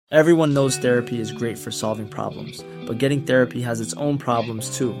Everyone knows therapy is great for solving problems, but getting therapy has its own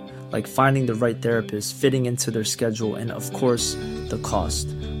problems too, like finding the right therapist, fitting into their schedule, and of course, the cost.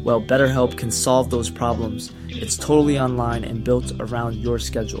 Well, BetterHelp can solve those problems. It's totally online and built around your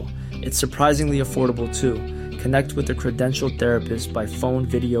schedule. It's surprisingly affordable too. Connect with a credentialed therapist by phone,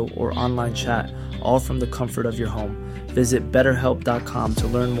 video, or online chat, all from the comfort of your home. Visit BetterHelp.com to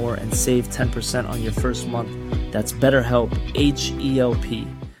learn more and save 10% on your first month. That's BetterHelp, H-E-L-P.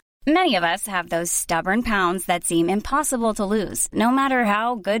 Many of us have those stubborn pounds that seem impossible to lose, no matter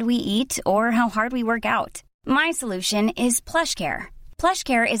how good we eat or how hard we work out. My solution is PlushCare.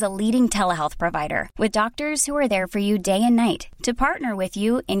 PlushCare is a leading telehealth provider with doctors who are there for you day and night to partner with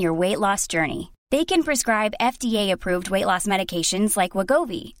you in your weight loss journey. They can prescribe FDA-approved weight loss medications like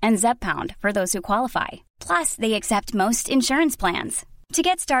Wegovy and Zepbound for those who qualify. Plus, they accept most insurance plans. To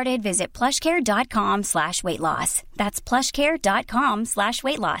get started, visit plushcare.com/weightloss. That's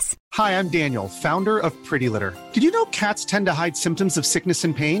plushcare.com/weightloss. Hi, I'm Daniel, founder of Pretty Litter. Did you know cats tend to hide symptoms of sickness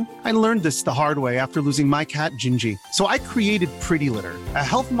and pain? I learned this the hard way after losing my cat, Gingy. So I created Pretty Litter, a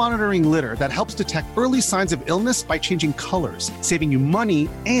health monitoring litter that helps detect early signs of illness by changing colors, saving you money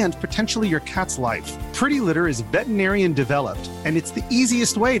and potentially your cat's life. Pretty Litter is veterinarian developed, and it's the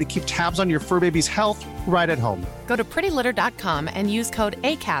easiest way to keep tabs on your fur baby's health right at home. Go to prettylitter.com and use code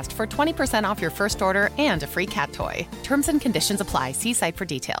ACAST for 20% off your first order and a free cat toy. Terms and conditions apply. See site for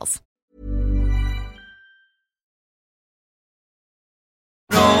details.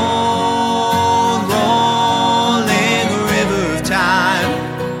 Rolling river of time,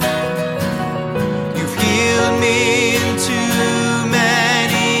 you've healed me in too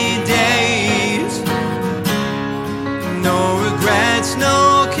many days. No regrets,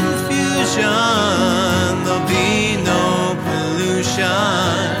 no confusion, there'll be no pollution.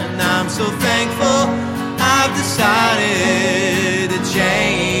 I'm so thankful I've decided to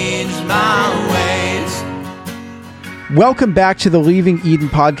change my ways. Welcome back to the Leaving Eden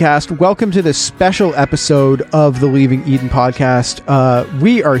podcast. Welcome to this special episode of the Leaving Eden podcast.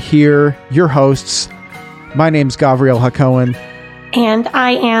 We are here, your hosts. My name's Gavriel Hakohen. And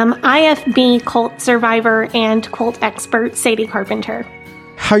I am IFB cult survivor and cult expert Sadie Carpenter.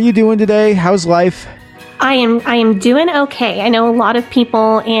 How you doing today? How's life? I am doing okay. I know a lot of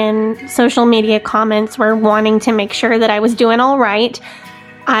people in social media comments were wanting to make sure that I was doing all right.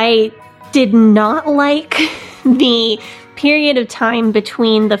 I did not like the period of time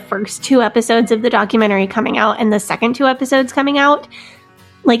between the first two episodes of the documentary coming out and the second two episodes coming out.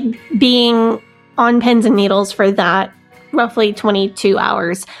 Like, being on pins and needles for that roughly 22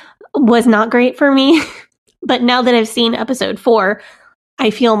 hours was not great for me. But now that I've seen episode 4, I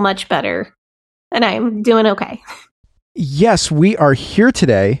feel much better and I'm doing okay. Yes, we are here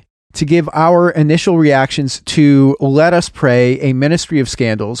today to give our initial reactions to Let Us Pray, a Ministry of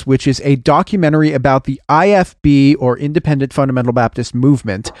Scandals, which is a documentary about the IFB, or Independent Fundamental Baptist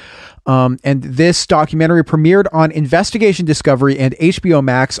Movement. And this documentary premiered on Investigation Discovery and HBO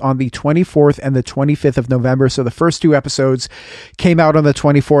Max on the 24th and the 25th of November. So the first two episodes came out on the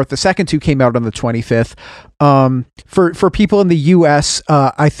 24th. The second two came out on the 25th. For people in the US,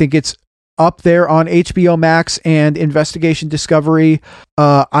 I think it's up there on HBO Max and Investigation Discovery.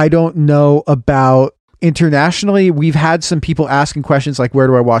 I don't know about internationally. We've had some people asking questions like, where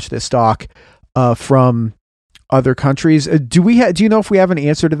do I watch this doc from other countries? Do you know if we have an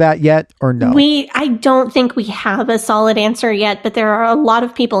answer to that yet or no? I don't think we have a solid answer yet, but there are a lot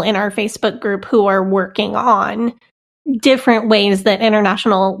of people in our Facebook group who are working on different ways that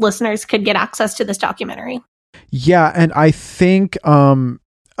international listeners could get access to this documentary. Yeah, and I think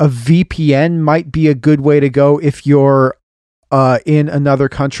a VPN might be a good way to go if you're in another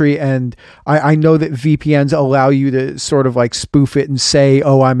country. And I know that VPNs allow you to sort of like spoof it and say,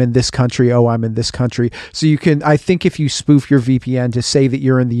 oh, I'm in this country. Oh, I'm in this country. So you can, I think if you spoof your VPN to say that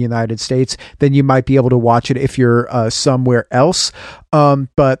you're in the United States, then you might be able to watch it if you're somewhere else.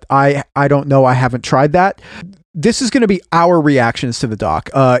 But I don't know. I haven't tried that. This is going to be our reactions to the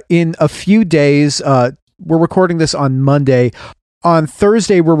doc. In a few days, we're recording this on Monday. On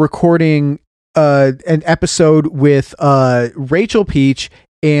Thursday, we're recording an episode with Rachel Peach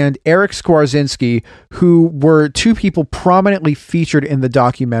and Eric Skwarczynski, who were two people prominently featured in the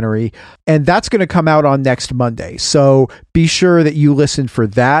documentary. And that's going to come out on next Monday. So be sure that you listen for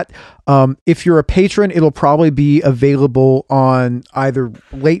that. If you're a patron, it'll probably be available on either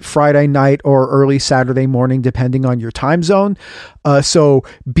late Friday night or early Saturday morning, depending on your time zone. So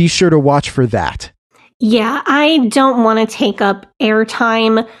be sure to watch for that. Yeah, I don't want to take up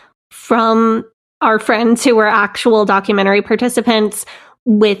airtime from our friends who are actual documentary participants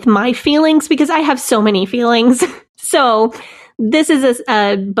with my feelings, because I have so many feelings. So this is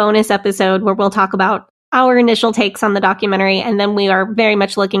a bonus episode where we'll talk about our initial takes on the documentary, and then we are very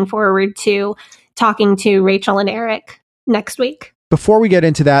much looking forward to talking to Rachel and Eric next week. Before we get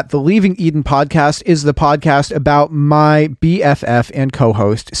into that, the Leaving Eden podcast is the podcast about my BFF and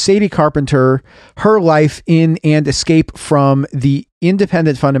co-host, Sadie Carpenter, her life in and escape from the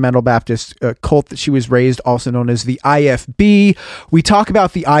Independent Fundamental Baptist cult that she was raised, also known as the IFB. We talk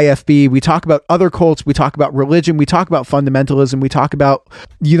about the IFB. We talk about other cults. We talk about religion. We talk about fundamentalism. We talk about,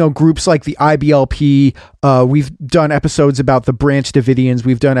 groups like the IBLP. We've done episodes about the Branch Davidians.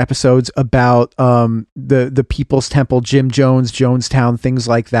 We've done episodes about the People's Temple, Jim Jones, Jonestown, things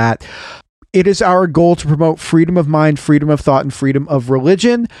like that. It is our goal to promote freedom of mind, freedom of thought, and freedom of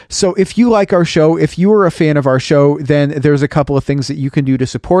religion. So if you like our show, if you are a fan of our show, then there's a couple of things that you can do to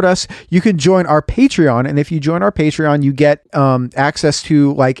support us. You can join our Patreon. And if you join our Patreon, you get access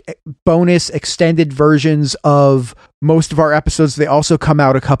to like bonus extended versions of most of our episodes. They also come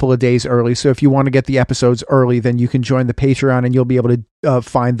out a couple of days early. So if you want to get the episodes early, then you can join the Patreon and you'll be able to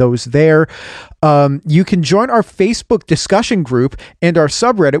find those there. You can join our Facebook discussion group and our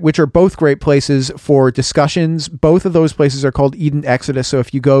subreddit, which are both great places for discussions. Both of those places are called Eden Exodus. So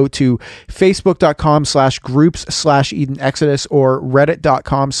if you go to facebook.com/groups/Eden Exodus or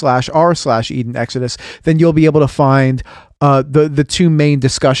reddit.com/r/Eden Exodus, then you'll be able to find the two main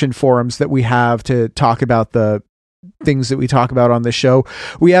discussion forums that we have to talk about the things that we talk about on the show.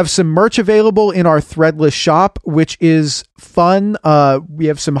 We have some merch available in our Threadless shop, which is fun. We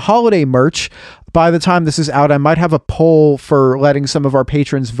have some holiday merch. By the time this is out, I might have a poll for letting some of our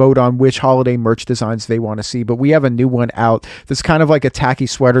patrons vote on which holiday merch designs they want to see, but we have a new one out that's kind of like a tacky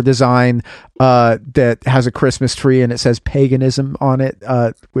sweater design that has a Christmas tree and it says paganism on it,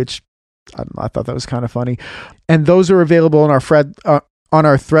 which I thought that was kind of funny. And those are available in our on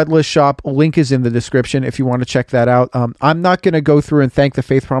our Threadless shop. Link is in the description if you want to check that out. I'm not going to go through and thank the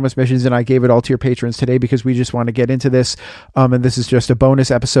Faith Promise Missions, and I gave it all to your patrons today because we just want to get into this. And this is just a bonus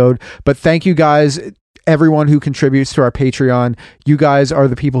episode. But thank you guys, everyone who contributes to our Patreon. You guys are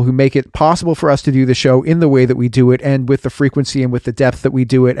the people who make it possible for us to do the show in the way that we do it and with the frequency and with the depth that we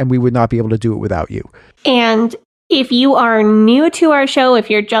do it. And we would not be able to do it without you. And if you are new to our show, if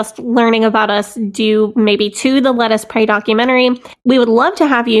you're just learning about us due maybe to the Let Us Pray documentary, we would love to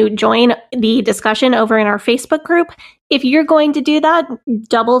have you join the discussion over in our Facebook group. If you're going to do that,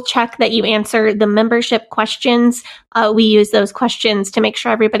 double check that you answer the membership questions. We use those questions to make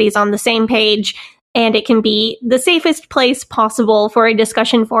sure everybody's on the same page, and it can be the safest place possible for a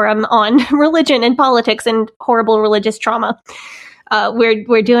discussion forum on religion and politics and horrible religious trauma.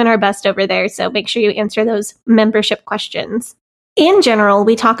 We're doing our best over there, so make sure you answer those membership questions. In general,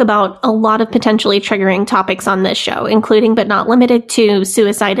 we talk about a lot of potentially triggering topics on this show, including but not limited to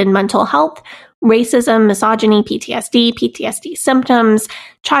suicide and mental health, racism, misogyny, PTSD symptoms,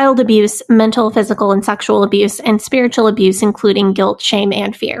 child abuse, mental, physical, and sexual abuse, and spiritual abuse, including guilt, shame,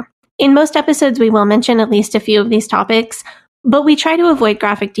 and fear. In most episodes, we will mention at least a few of these topics, but we try to avoid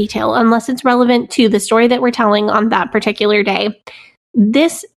graphic detail unless it's relevant to the story that we're telling on that particular day.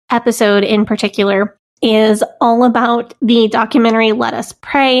 This episode in particular is all about the documentary Let Us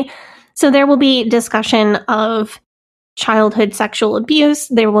Pray. So there will be discussion of childhood sexual abuse.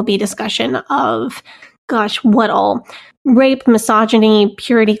 There will be discussion of, what all? Rape, misogyny,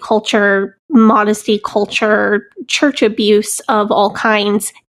 purity culture, modesty culture, church abuse of all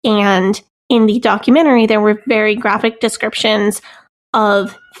kinds. And in the documentary, there were very graphic descriptions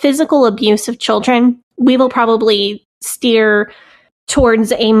of physical abuse of children. We will probably steer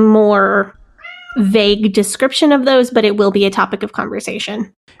towards a more vague description of those, but it will be a topic of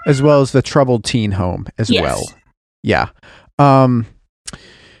conversation. As well as the troubled teen home as well. Yeah.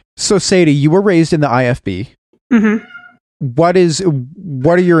 So Sadie, you were raised in the IFB. Mm-hmm.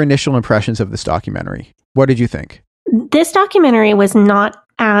 What are your initial impressions of this documentary? What did you think? This documentary was not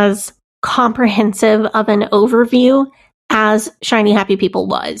as comprehensive of an overview as Shiny Happy People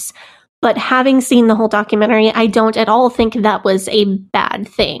was. But having seen the whole documentary, I don't at all think that was a bad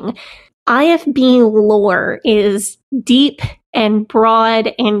thing. IFB lore is deep and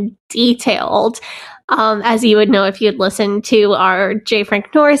broad and detailed. As you would know if you'd listened to our J.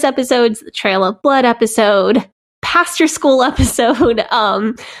 Frank Norris episodes, the Trail of Blood episode, Pastor School episode,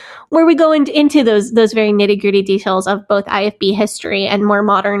 where we go into those very nitty-gritty details of both IFB history and more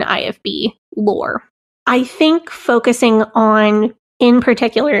modern IFB lore. I think focusing on, in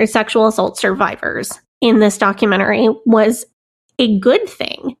particular, sexual assault survivors in this documentary was a good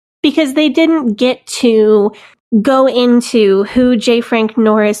thing, because they didn't get to go into who J. Frank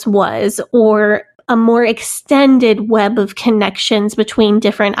Norris was or a more extended web of connections between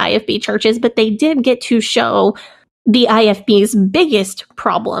different IFB churches, but they did get to show the IFB's biggest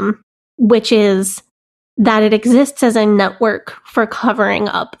problem, which is that it exists as a network for covering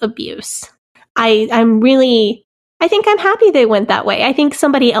up abuse. I think I'm happy they went that way. I think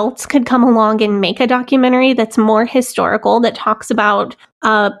somebody else could come along and make a documentary that's more historical, that talks about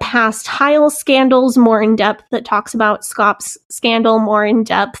past Hiles scandals more in depth, that talks about Scott's scandal more in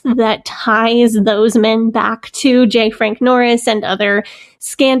depth, that ties those men back to J. Frank Norris and other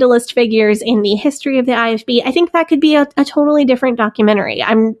scandalous figures in the history of the IFB. I think that could be a totally different documentary.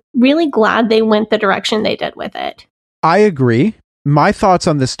 I'm really glad they went the direction they did with it. I agree. My thoughts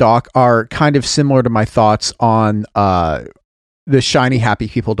on this doc are kind of similar to my thoughts on the Shiny Happy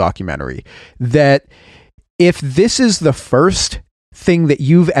People documentary. That if this is the first thing that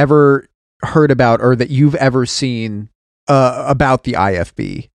you've ever heard about or that you've ever seen about the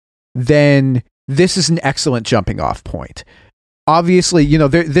IFB, then this is an excellent jumping off point. Obviously,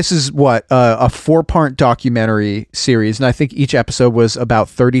 this is what a 4-part documentary series, and I think each episode was about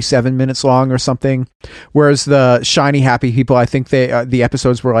 37 minutes long or something. Whereas the Shiny Happy People, I think the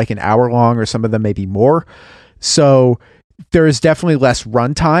episodes were like an hour long, or some of them maybe more. So there is definitely less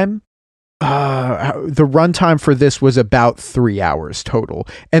runtime. The runtime for this was about 3 hours total,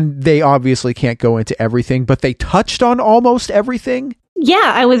 and they obviously can't go into everything, but they touched on almost everything.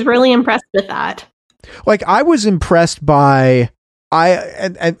 Yeah, I was really impressed with that. Like, I was impressed by,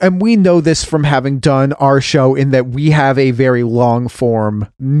 and we know this from having done our show, in that we have a very long form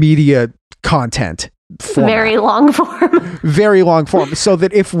media content format. Very long form. Very long form. So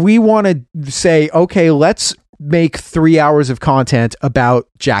that if we want to say, okay, let's make 3 hours of content about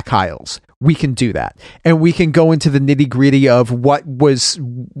Jack Hiles, we can do that. And we can go into the nitty gritty of what's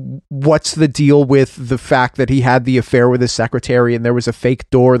the deal with the fact that he had the affair with his secretary and there was a fake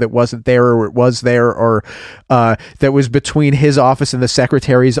door that wasn't there, or it was there, or that was between his office and the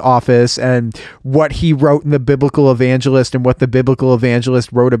secretary's office, and what he wrote in the Biblical Evangelist and what the Biblical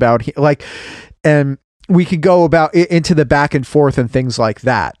Evangelist wrote about. And we could go about into the back and forth and things like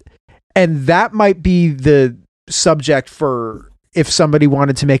that. And that might be the subject for, if somebody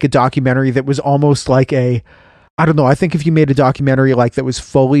wanted to make a documentary that was almost like I don't know, I think if you made a documentary like that was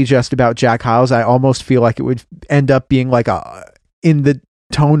fully just about Jack Hiles, I almost feel like it would end up being like in the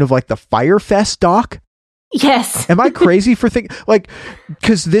tone of like the Fyre Fest doc. Yes. Am I crazy for thinking, like,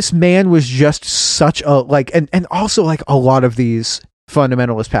 because this man was just such a, like, and also like a lot of these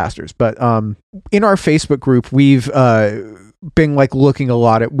fundamentalist pastors, but in our Facebook group, we've been like looking a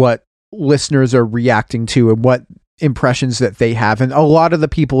lot at what listeners are reacting to and what impressions that they have, and a lot of the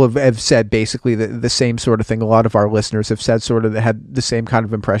people have said basically the same sort of thing. A lot of our listeners have said sort of had the same kind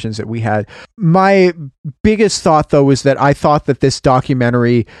of impressions that we had. My biggest thought, though, is that I thought that this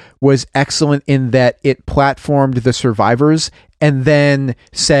documentary was excellent in that it platformed the survivors and then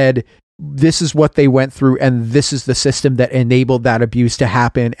said, this is what they went through, and this is the system that enabled that abuse to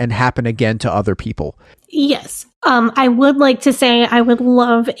happen and happen again to other people. Yes. I would like to say I would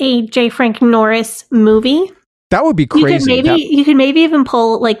love a J. Frank Norris movie. That would be crazy. You could maybe even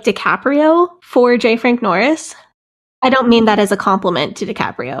pull like DiCaprio for J. Frank Norris. I don't mean that as a compliment to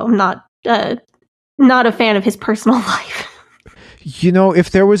DiCaprio. I'm not a fan of his personal life.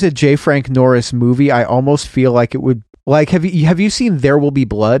 If there was a J. Frank Norris movie, I almost feel like it would, like, have you seen There Will Be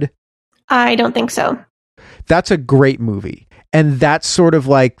Blood? I don't think so. That's a great movie. And that's sort of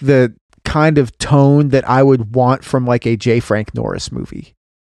like the kind of tone that I would want from like a J. Frank Norris movie.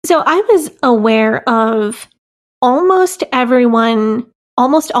 So I was aware of almost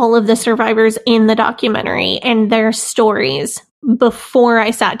all of the survivors in the documentary and their stories before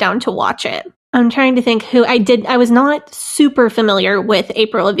I sat down to watch it. I'm trying to think who I did. I was not super familiar with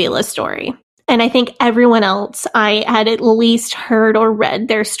April Avila's story. And I think everyone else, I had at least heard or read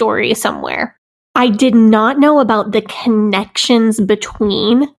their story somewhere. I did not know about the connections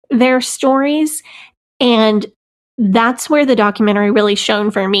between their stories. And that's where the documentary really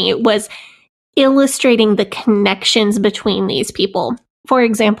shone for me. It was illustrating the connections between these people. For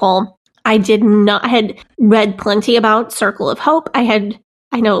example, I had read plenty about Circle of Hope. I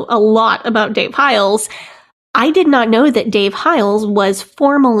know a lot about Dave Hiles. I did not know that Dave Hiles was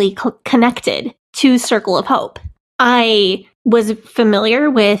formally connected to Circle of Hope. I was familiar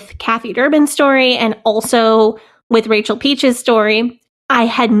with Kathy Durbin's story and also with Rachel Peach's story. I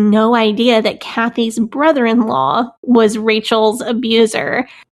had no idea that Kathy's brother-in-law was Rachel's abuser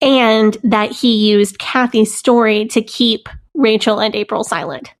and that he used Kathy's story to keep Rachel and April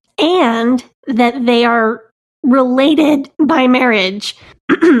silent, and that they are related by marriage.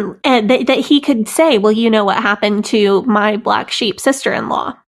 And that he could say, well, you know what happened to my black sheep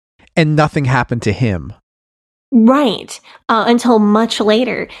sister-in-law. And nothing happened to him. Right. Until much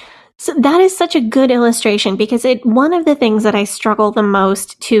later. So that is such a good illustration because one of the things that I struggle the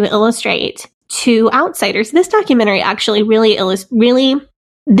most to illustrate to outsiders, this documentary actually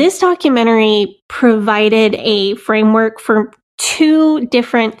this documentary provided a framework for two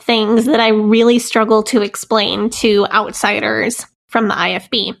different things that I really struggle to explain to outsiders from the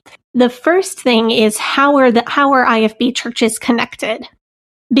IFB. The first thing is how are IFB churches connected?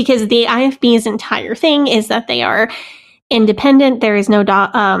 Because the IFB's entire thing is that they are independent. There is no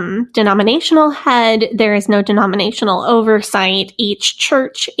denominational head. There is no denominational oversight. Each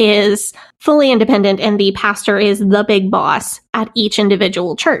church is fully independent and the pastor is the big boss at each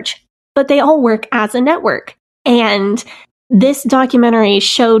individual church. But they all work as a network. And this documentary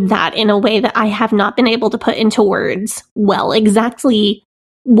showed that in a way that I have not been able to put into words well, exactly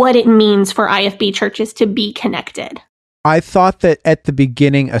what it means for IFB churches to be connected. I thought that at the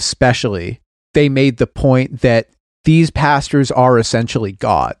beginning especially, they made the point that these pastors are essentially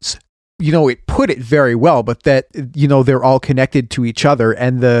gods. It put it very well, but that, they're all connected to each other,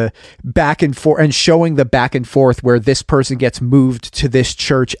 and the back and forth, and showing the back and forth where this person gets moved to this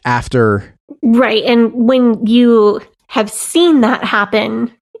church after. Right. And when you have seen that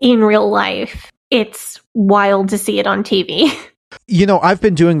happen in real life, it's wild to see it on TV. I've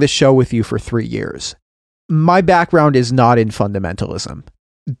been doing this show with you for 3 years. My background is not in fundamentalism.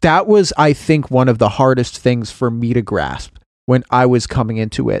 That was, I think, one of the hardest things for me to grasp when I was coming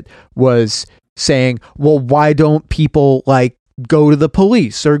into it, was saying, well, why don't people go to the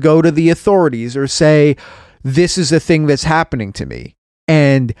police or go to the authorities or say, this is a thing that's happening to me?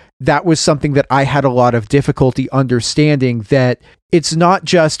 And that was something that I had a lot of difficulty understanding, that it's not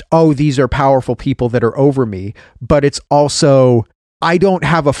just, oh, these are powerful people that are over me, but it's also, I don't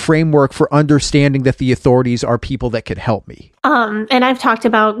have a framework for understanding that the authorities are people that could help me. And I've talked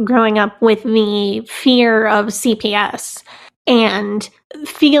about growing up with the fear of CPS and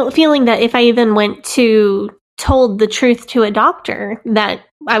feeling that if I even told the truth to a doctor, that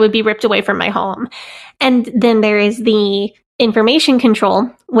I would be ripped away from my home. And then there is the information control,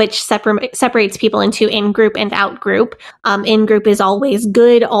 which separates people into in-group and out-group. In-group is always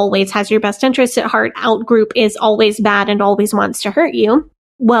good, always has your best interests at heart. Out-group is always bad and always wants to hurt you.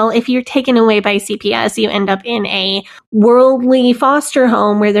 Well, if you're taken away by CPS, you end up in a worldly foster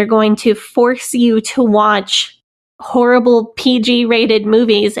home where they're going to force you to watch horrible PG-rated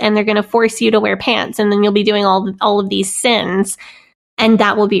movies, and they're going to force you to wear pants, and then you'll be doing all of these sins, and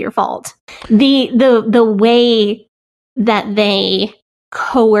that will be your fault. The way that they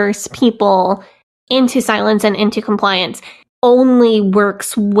coerce people into silence and into compliance only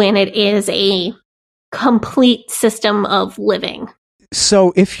works when it is a complete system of living.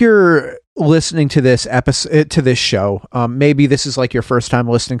 So if you're listening to this episode, to this show, maybe this is your first time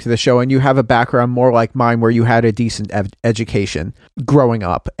listening to the show, and you have a background more like mine where you had a decent education growing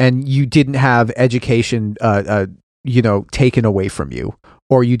up and you didn't have education, taken away from you,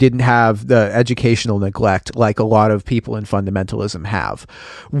 or you didn't have the educational neglect like a lot of people in fundamentalism have.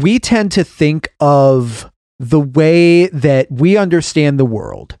 We tend to think of the way that we understand the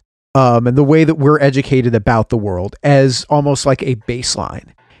world, and the way that we're educated about the world as almost like a baseline,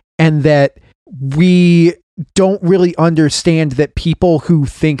 and that we don't really understand that people who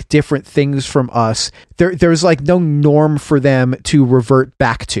think different things from us, there's no norm for them to revert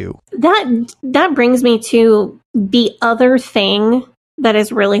back to. That brings me to the other thing that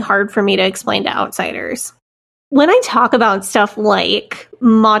is really hard for me to explain to outsiders. When I talk about stuff like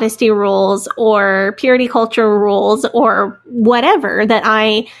modesty rules or purity culture rules or whatever that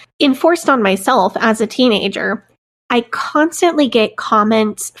I enforced on myself as a teenager, I constantly get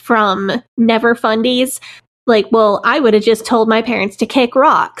comments from never fundies like, well, I would have just told my parents to kick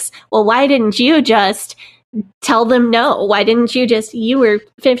rocks. Well, why didn't you just tell them no? Why didn't you were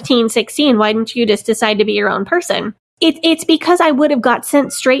 15, 16, why didn't you just decide to be your own person? It's because I would have got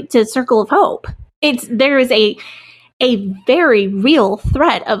sent straight to Circle of Hope. There is a very real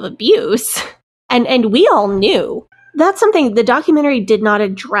threat of abuse, and we all knew. That's something the documentary did not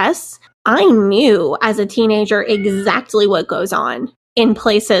address. I knew as a teenager exactly what goes on in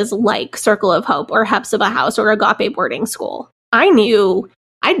places like Circle of Hope or Hephzibah House or Agape boarding school. I knew.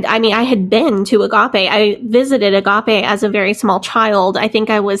 I had been to Agape. I visited Agape as a very small child. I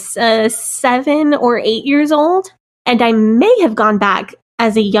think I was 7 or 8 years old. And I may have gone back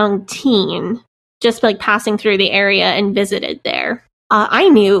as a young teen, just passing through the area and visited there. I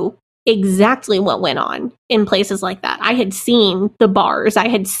knew exactly what went on in places like that. I had seen the bars. I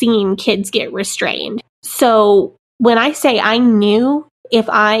had seen kids get restrained. So when I say I knew if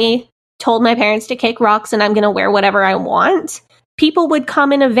I told my parents to kick rocks and I'm going to wear whatever I want, people would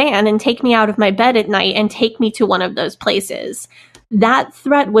come in a van and take me out of my bed at night and take me to one of those places. that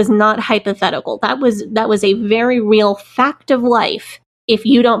threat was not hypothetical. That was a very real fact of life. If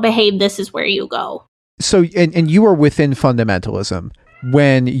you don't behave, this is where you go. So, and you were within fundamentalism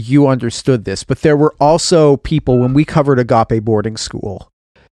when you understood this, but there were also people, when we covered Agape boarding school,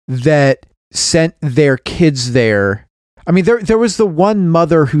 that sent their kids there. I mean, there was the one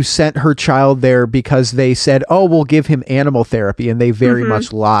mother who sent her child there because they said, oh, we'll give him animal therapy. And they very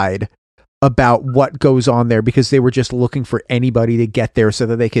much lied about what goes on there because they were just looking for anybody to get there so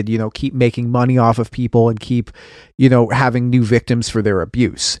that they could, keep making money off of people and keep, having new victims for their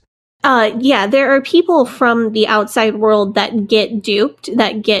abuse. Yeah, there are people from the outside world that get duped,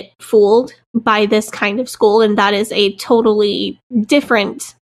 that get fooled by this kind of school. And that is a totally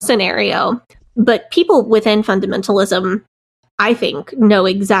different scenario. But people within fundamentalism, I think, know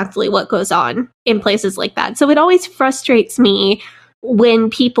exactly what goes on in places like that. So it always frustrates me when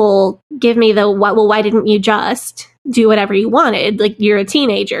people give me the, well, why didn't you just do whatever you wanted? Like, you're a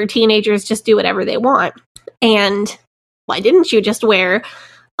teenager. Teenagers just do whatever they want. And why didn't you just wear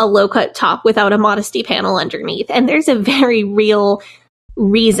a low-cut top without a modesty panel underneath? And there's a very real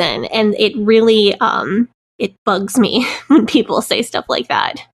reason. And it really, it bugs me when people say stuff like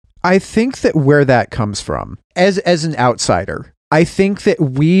that. I think that where that comes from, as an outsider, I think that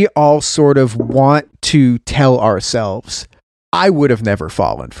we all sort of want to tell ourselves, I would have never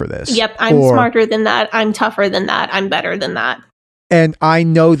fallen for this. Yep, I'm smarter than that. I'm tougher than that. I'm better than that. And I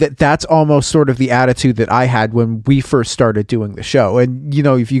know that that's almost sort of the attitude that I had when we first started doing the show. And,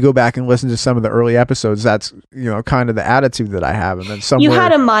 if you go back and listen to some of the early episodes, that's, kind of the attitude that I have. And then somewhere, you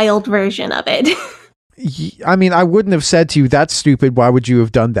had a mild version of it. I mean, I wouldn't have said to you, that's stupid. Why would you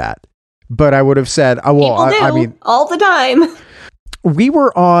have done that? But I would have said, oh, well, I mean, all the time. We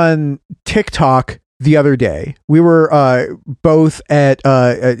were on TikTok the other day. We were both at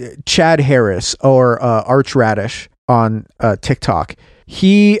Chad Harris or Archradish on TikTok.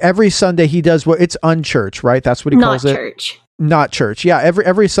 Every Sunday he does it's unchurch, right? That's what he calls it. Not church. Not church. Yeah,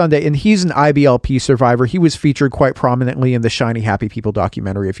 every Sunday. And he's an IBLP survivor. He was featured quite prominently in the Shiny Happy People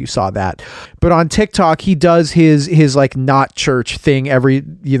documentary, if you saw that. But on TikTok, he does his like not church thing every,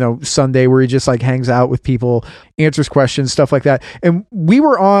 Sunday, where he just like hangs out with people, answers questions, stuff like that. And we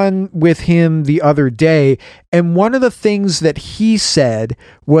were on with him the other day. And one of the things that he said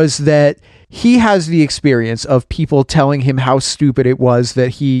was that he has the experience of people telling him how stupid it was that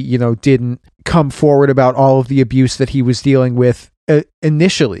he, didn't come forward about all of the abuse that he was dealing with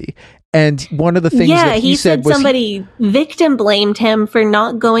initially. And one of the things that he said was somebody victim blamed him for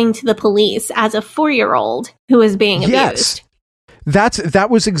not going to the police as a 4-year-old who was being abused. Yes, that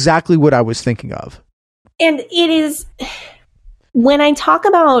was exactly what I was thinking of. And it is, when I talk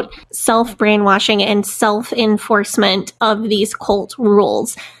about self-brainwashing and self-enforcement of these cult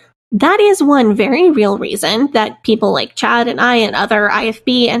rules, that is one very real reason that people like Chad and I and other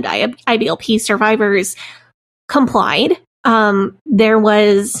IFB and IBLP survivors complied. There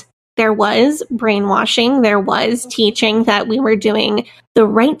was brainwashing. There was teaching that we were doing the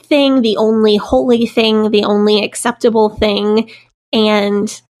right thing, the only holy thing, the only acceptable thing,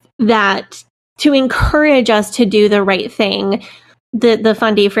 and that to encourage us to do the right thing, the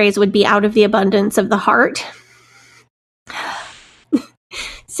Fundy phrase would be out of the abundance of the heart.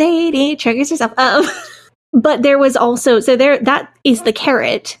 Sadie triggers herself. But there was also, that is the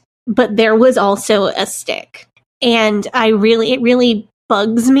carrot, but there was also a stick. And it really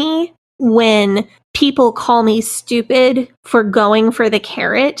bugs me when people call me stupid for going for the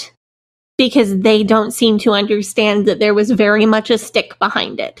carrot, because they don't seem to understand that there was very much a stick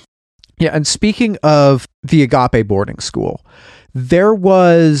behind it. Yeah. And speaking of the Agape boarding school, there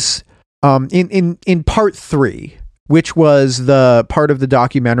was, in part 3, which was the part of the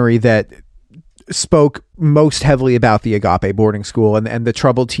documentary that spoke most heavily about the Agape boarding school and the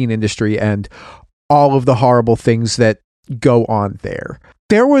troubled teen industry and all of the horrible things that go on there.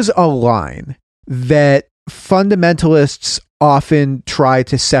 There was a line that fundamentalists often try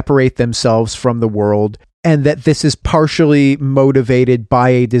to separate themselves from the world, and that this is partially motivated by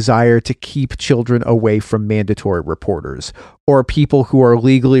a desire to keep children away from mandatory reporters or people who are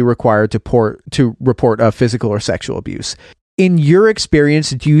legally required to report physical or sexual abuse. In your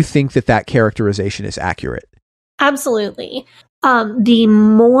experience, do you think that characterization is accurate? Absolutely. The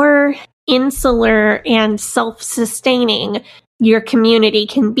more insular and self-sustaining your community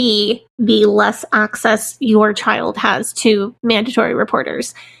can be, the less access your child has to mandatory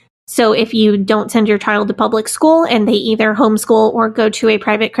reporters. So if you don't send your child to public school and they either homeschool or go to a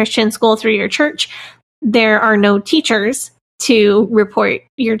private Christian school through your church, there are no teachers to report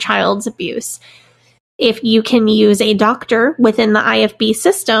your child's abuse. If you can use a doctor within the IFB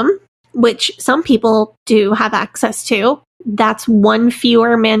system, which some people do have access to, That's one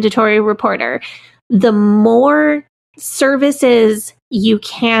fewer mandatory reporter. The more services you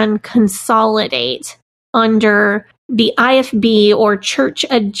can consolidate under the IFB or church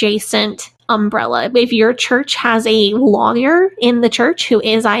adjacent umbrella. If your church has a lawyer in the church who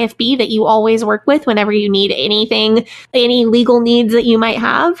is IFB that you always work with whenever you need anything, any legal needs that you might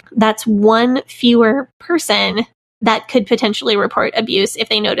have, that's one fewer person that could potentially report abuse if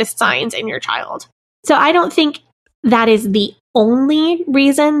they notice signs in your child. So I don't think that is the only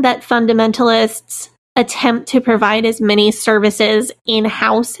reason that fundamentalists attempt to provide as many services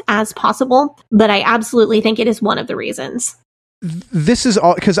in-house as possible, but I absolutely think it is one of the reasons. This is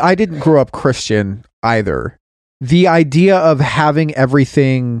all because I didn't grow up Christian either. The idea of having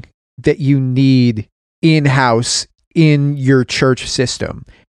everything that you need in-house in your church system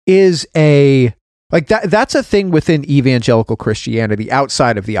is that's a thing within evangelical Christianity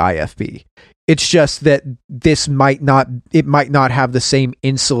outside of the IFB. It's just that it might not have the same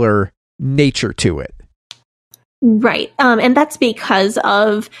insular nature to it. Right. And that's because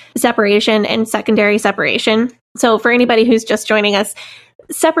of separation and secondary separation. So for anybody who's just joining us,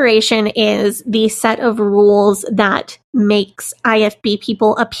 separation is the set of rules that makes IFB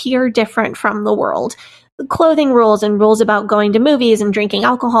people appear different from the world. Clothing rules and rules about going to movies and drinking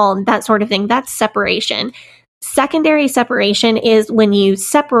alcohol and that sort of thing, that's separation. Secondary separation is when you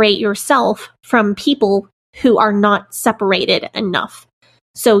separate yourself from people who are not separated enough.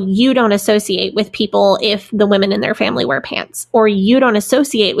 So you don't associate with people if the women in their family wear pants, or you don't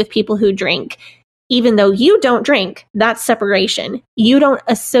associate with people who drink. Even though you don't drink, that's separation. You don't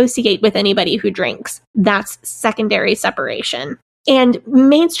associate with anybody who drinks. That's secondary separation. And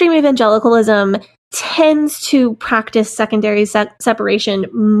mainstream evangelicalism tends to practice secondary separation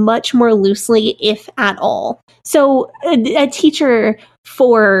much more loosely, if at all. So a teacher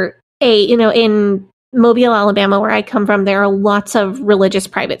for in Mobile, Alabama, where I come from, there are lots of religious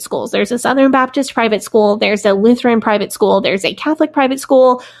private schools. There's a Southern Baptist private school, there's a Lutheran private school, there's a Catholic private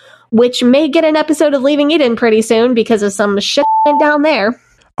school, which may get an episode of Leaving Eden pretty soon because of some shit went down there.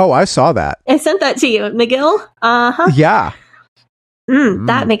 Oh, I saw that. I sent that to you, McGill. Uh-huh. Yeah.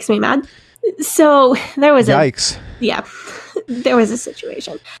 That makes me mad. So there was Yikes. There was a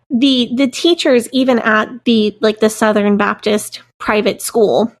situation. The teachers, even at the Southern Baptist private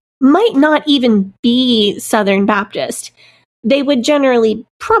school, might not even be Southern Baptist. They would generally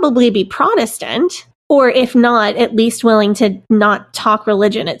probably be Protestant, or if not, at least willing to not talk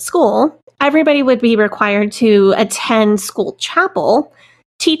religion at school. Everybody would be required to attend school chapel.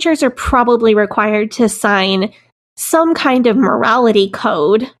 Teachers are probably required to sign some kind of morality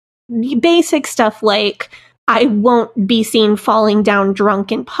code. Basic stuff like, I won't be seen falling down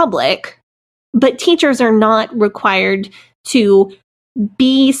drunk in public. But teachers are not required to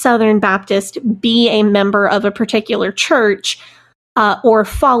be Southern Baptist, be a member of a particular church, or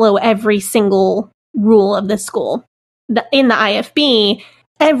follow every single rule of the school. In the IFB,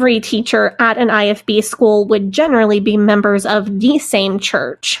 every teacher at an IFB school would generally be members of the same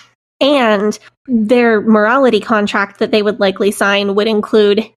church. And their morality contract that they would likely sign would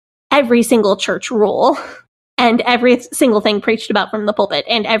include every single church rule and every single thing preached about from the pulpit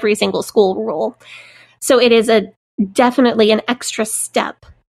and every single school rule. So it is definitely an extra step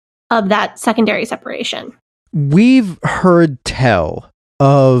of that secondary separation. We've heard tell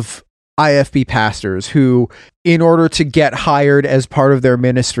of IFB pastors who, in order to get hired as part of their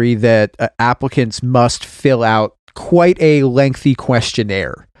ministry, that applicants must fill out quite a lengthy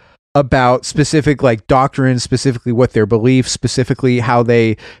questionnaire about specific doctrines, specifically what their beliefs, specifically how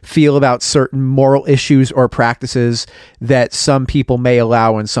they feel about certain moral issues or practices that some people may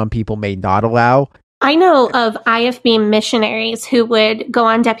allow and some people may not allow. I know of IFB missionaries who would go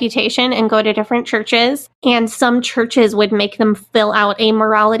on deputation and go to different churches, and some churches would make them fill out a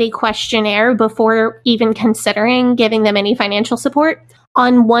morality questionnaire before even considering giving them any financial support.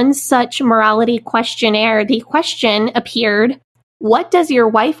 On one such morality questionnaire, the question appeared, "What does your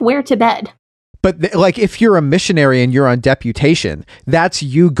wife wear to bed?" But if you're a missionary and you're on deputation, that's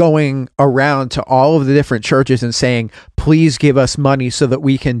you going around to all of the different churches and saying, please give us money so that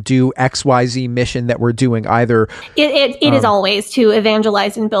we can do XYZ mission that we're doing either. It is always to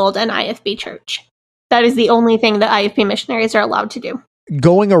evangelize and build an IFB church. That is the only thing that IFB missionaries are allowed to do.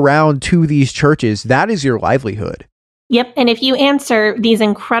 Going around to these churches, that is your livelihood. Yep. And if you answer these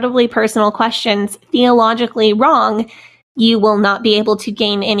incredibly personal questions theologically wrong, you will not be able to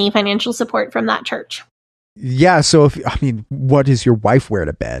gain any financial support from that church. Yeah. So what does your wife wear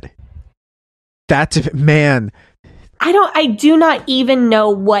to bed? Man. I do not even know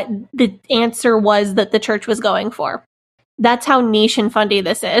what the answer was that the church was going for. That's how niche and fundy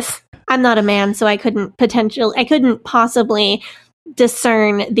this is. I'm not a man, so I couldn't possibly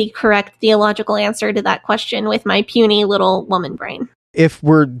discern the correct theological answer to that question with my puny little woman brain. If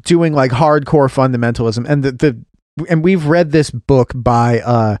we're doing like hardcore fundamentalism, and we've read this book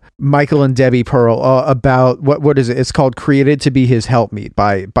by Michael and Debbie Pearl about what is it? It's called Created to Be His Helpmeet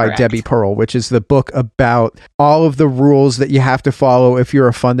by Debbie Pearl, which is the book about all of the rules that you have to follow if you're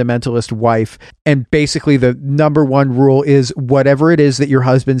a fundamentalist wife. And basically the number one rule is whatever it is that your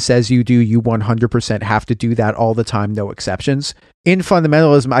husband says you do, you 100% have to do that all the time, no exceptions. In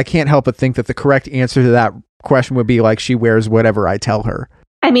fundamentalism, I can't help but think that the correct answer to that question would be like, she wears whatever I tell her.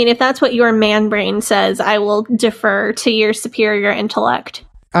 I mean, if that's what your man brain says, I will defer to your superior intellect.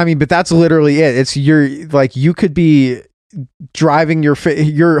 I mean, but that's literally it. It's you could be driving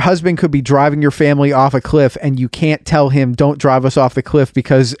your husband could be driving your family off a cliff, and you can't tell him, don't drive us off the cliff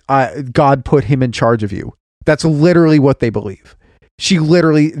because God put him in charge of you. That's literally what they believe.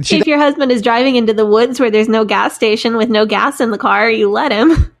 If your husband is driving into the woods where there's no gas station with no gas in the car, you let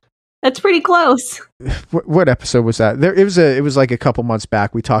him. That's pretty close. What episode was that? It was like a couple months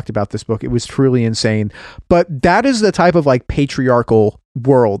back. We talked about this book. It was truly insane. But that is the type of like patriarchal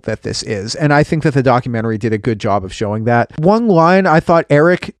world that this is. And I think that the documentary did a good job of showing that. One line I thought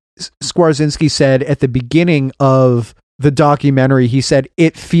Eric Skwarczynski said at the beginning of the documentary, he said,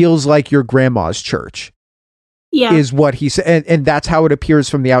 "It feels like your grandma's church." Yeah. Is what he said. And that's how it appears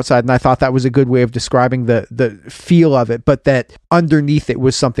from the outside. And I thought that was a good way of describing the feel of it, but that underneath it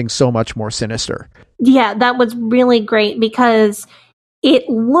was something so much more sinister. Yeah, that was really great because it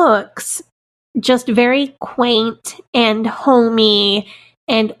looks just very quaint and homey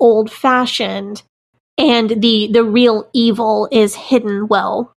and old-fashioned, and the real evil is hidden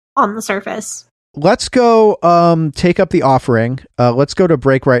well on the surface. Let's go take up the offering. Let's go to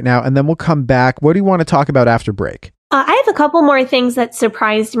break right now, and then we'll come back. What do you want to talk about after break? I have a couple more things that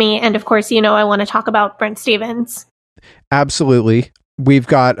surprised me, and of course, I want to talk about Brent Stevens. Absolutely. We've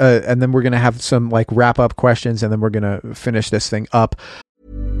got, and then we're going to have some like wrap-up questions, and then we're going to finish this thing up.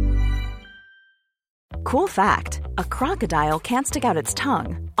 Cool fact, a crocodile can't stick out its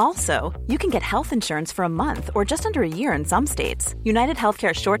tongue. Also, you can get health insurance for a month or just under a year in some states. United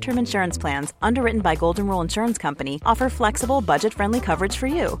Healthcare short-term insurance plans, underwritten by Golden Rule Insurance Company, offer flexible, budget-friendly coverage for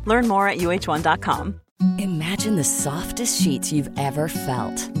you. Learn more at UH1.com. Imagine the softest sheets you've ever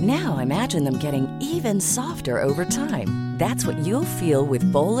felt. Now imagine them getting even softer over time. That's what you'll feel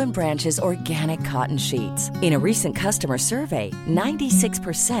with Boll & Branch's organic cotton sheets. In a recent customer survey,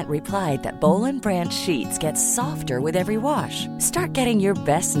 96% replied that Boll & Branch sheets get softer with every wash. Start getting your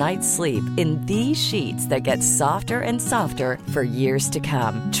best night's sleep in these sheets that get softer and softer for years to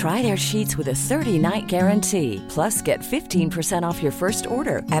come. Try their sheets with a 30-night guarantee. Plus, get 15% off your first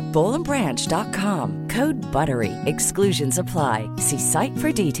order at bollandbranch.com. Code BUTTERY. Exclusions apply. See site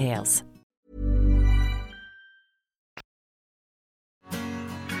for details.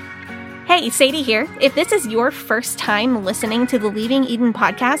 Hey, Sadie here. If this is your first time listening to the Leaving Eden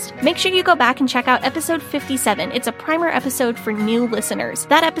podcast, make sure you go back and check out episode 57. It's a primer episode for new listeners.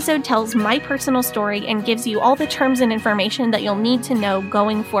 That episode tells my personal story and gives you all the terms and information that you'll need to know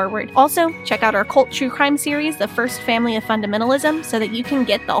going forward. Also, check out our cult true crime series, The First Family of Fundamentalism, so that you can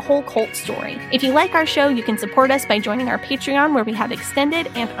get the whole cult story. If you like our show, you can support us by joining our Patreon, where we have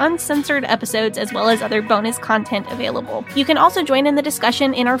extended and uncensored episodes as well as other bonus content available. You can also join in the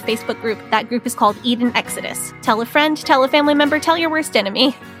discussion in our Facebook group. That group is called Eden Exodus. Tell a friend, tell a family member, tell your worst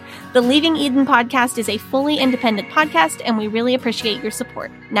enemy. The Leaving Eden podcast is a fully independent podcast, and we really appreciate your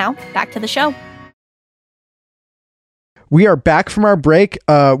support. Now, back to the show. We are back from our break.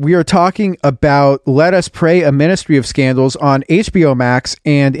 We are talking about Let Us Pray, a Ministry of Scandals on HBO Max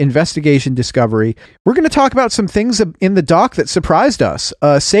and Investigation Discovery. We're going to talk about some things in the doc that surprised us.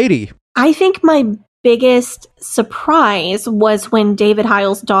 Sadie. I think my biggest surprise was when David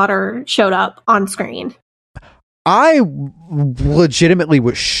Heil's daughter showed up on screen. I legitimately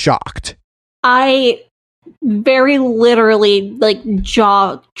was shocked. I very literally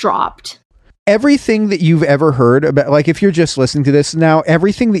jaw dropped. Everything that you've ever heard about, like if you're just listening to this now,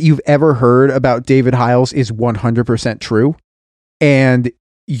 everything that you've ever heard about David Hyles is 100% true. And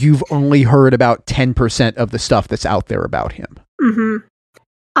you've only heard about 10% of the stuff that's out there about him. Mm-hmm.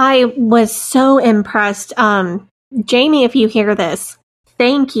 I was so impressed. Jamie, if you hear this,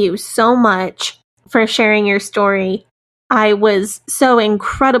 thank you so much for sharing your story. I was so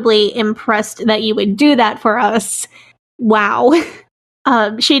incredibly impressed that you would do that for us. Wow.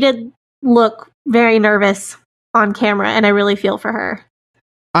 She did look very nervous on camera, and I really feel for her.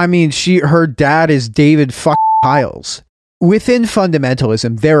 I mean, her dad is David Hyles. Within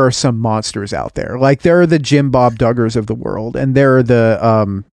fundamentalism, there are some monsters out there. Like there are the Jim Bob Duggars of the world, and there are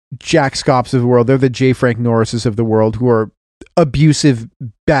the Jack Scopps of the world. They're the J. Frank Norrises of the world who are abusive,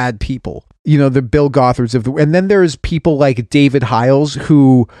 bad people. You know, the Bill Gothards of the world. And then there's people like David Hiles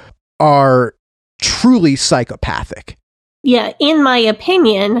who are truly psychopathic. Yeah, in my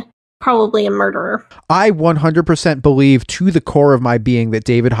opinion, probably a murderer. I 100% believe to the core of my being that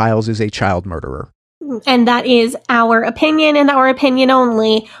David Hiles is a child murderer. And that is our opinion and our opinion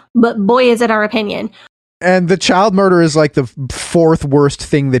only, but boy, is it our opinion. And the child murder is like the fourth worst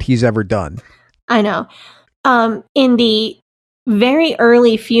thing that he's ever done. I know. In the very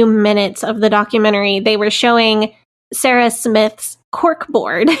early few minutes of the documentary, they were showing Sarah Smith's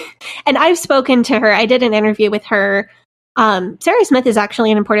corkboard. And I've spoken to her. I did an interview with her. Sarah Smith is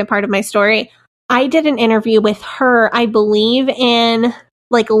actually an important part of my story. I did an interview with her, I believe, in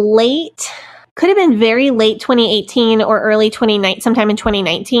like could have been very late 2018 or early 2019, sometime in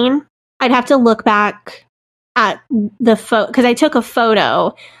 2019. I'd have to look back at the photo because I took a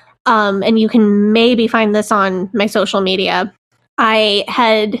photo, and you can maybe find this on my social media. I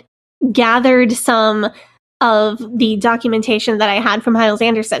had gathered some of the documentation that I had from Hyles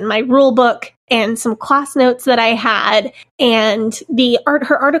Anderson, my rule book, and some class notes that I had, and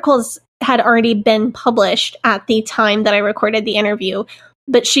her articles had already been published at the time that I recorded the interview,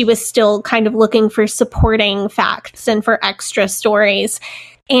 but she was still kind of looking for supporting facts and for extra stories.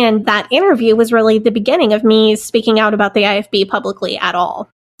 And that interview was really the beginning of me speaking out about the IFB publicly at all.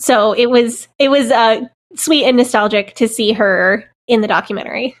 So it was sweet and nostalgic to see her in the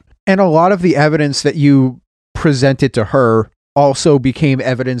documentary. And a lot of the evidence that you presented to her also became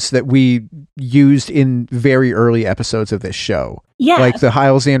evidence that we used in very early episodes of this show. Yeah. Like the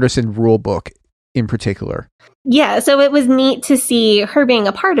Hyles Anderson rule book in particular. Yeah, so it was neat to see her being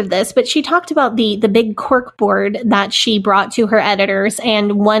a part of this, but she talked about the big corkboard that she brought to her editors,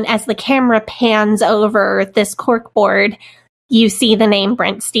 and as the camera pans over this corkboard, you see the name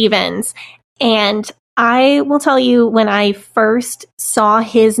Brent Stephens. And I will tell you, when I first saw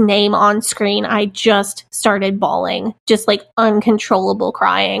his name on screen, I just started bawling, just like uncontrollable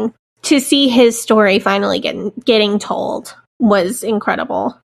crying. To see his story finally getting told was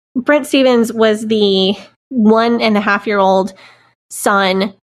incredible. Brent Stephens was the 1.5-year-old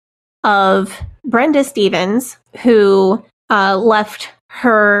son of Brenda Stephens, who left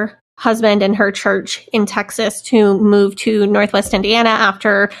her husband and her church in Texas to move to Northwest Indiana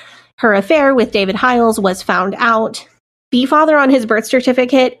after her affair with David Hiles was found out. The father on his birth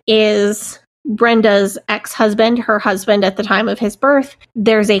certificate is Brenda's ex-husband, her husband at the time of his birth.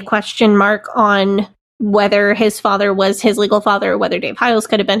 There's a question mark on whether his father was his legal father or whether Dave Hiles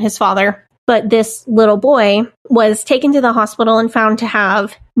could have been his father. But this little boy was taken to the hospital and found to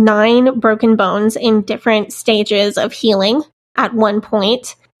have 9 broken bones in different stages of healing at one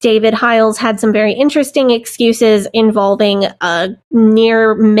point. David Hiles had some very interesting excuses involving a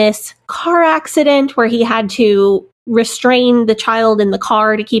near-miss car accident where he had to restrain the child in the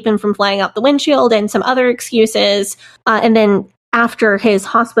car to keep him from flying out the windshield, and some other excuses. And then after his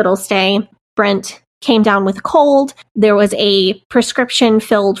hospital stay, Brent came down with a cold. There was a prescription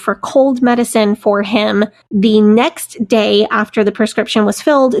filled for cold medicine for him. The next day after the prescription was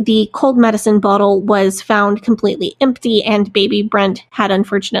filled, the cold medicine bottle was found completely empty, and baby Brent had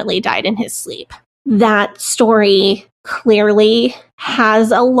unfortunately died in his sleep. That story clearly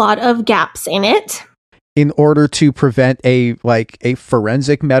has a lot of gaps in it. In order to prevent a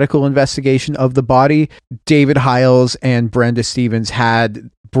forensic medical investigation of the body, David Hiles and Brenda Stephens had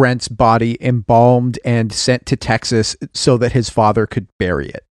Brent's body embalmed and sent to Texas so that his father could bury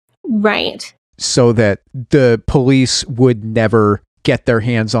it. Right. So that the police would never get their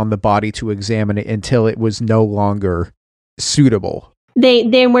hands on the body to examine it until it was no longer suitable.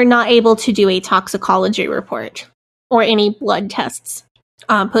 They were not able to do a toxicology report or any blood tests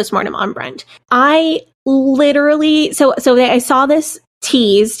postmortem on Brent. I literally, so I saw this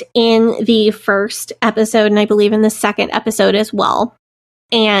teased in the first episode, and I believe in the second episode as well.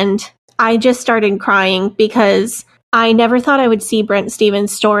 And I just started crying because I never thought I would see Brent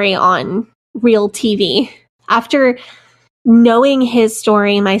Stephens' story on real TV. After knowing his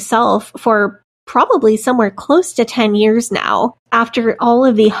story myself for probably somewhere close to 10 years now, after all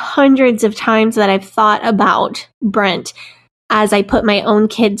of the hundreds of times that I've thought about Brent as I put my own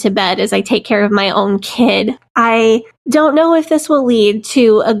kid to bed, as I take care of my own kid, I don't know if this will lead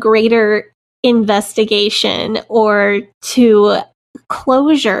to a greater investigation or to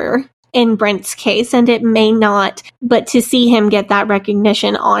closure in Brent's case, and it may not, but to see him get that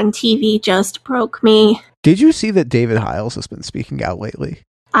recognition on TV just broke me. Did you see that David Hiles has been speaking out lately?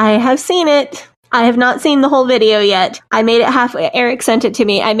 I have seen it. I have not seen the whole video yet. I made it halfway. Eric sent it to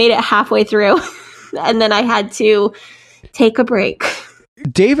me. I made it halfway through, and then I had to take a break.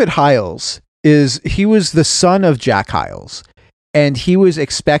 David Hiles he was the son of Jack Hiles, and he was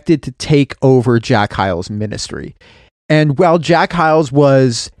expected to take over Jack Hiles' ministry. And while Jack Hiles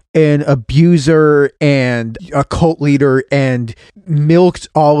was an abuser and a cult leader and milked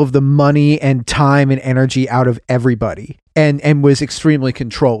all of the money and time and energy out of everybody and was extremely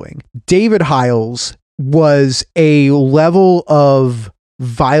controlling, David Hiles was a level of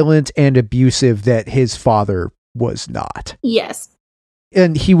violent and abusive that his father was not. Yes.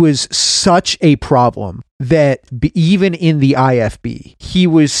 And he was such a problem that even in the IFB, he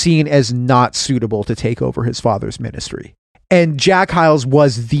was seen as not suitable to take over his father's ministry. And Jack Hiles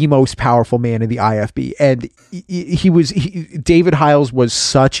was the most powerful man in the IFB. And David Hiles was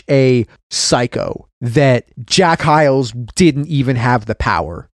such a psycho that Jack Hiles didn't even have the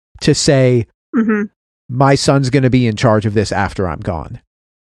power to say, my son's going to be in charge of this after I'm gone.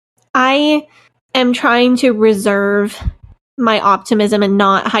 I am trying to reserve my optimism and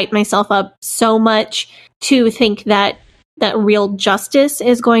not hype myself up so much to think that real justice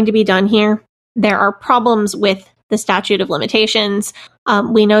is going to be done here. There are problems with the statute of limitations.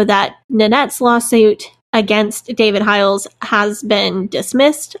 We know that Nanette's lawsuit against David Hiles has been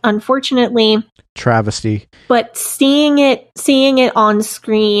dismissed, unfortunately. Travesty. But seeing it on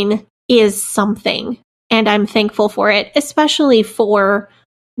screen is something, and I'm thankful for it, especially for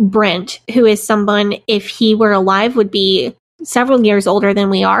Brent, who is someone, if he were alive, would be several years older than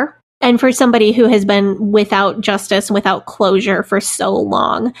we are. And for somebody who has been without justice, without closure for so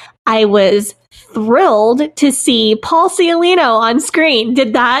long, I was thrilled to see Paul Ciolino on screen.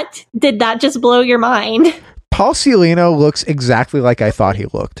 Did that just blow your mind? Paul Ciolino looks exactly like I thought he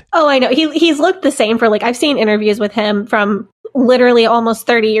looked. Oh, I know. He's looked the same for I've seen interviews with him from literally almost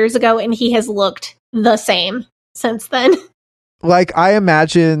 30 years ago, and he has looked the same since then. I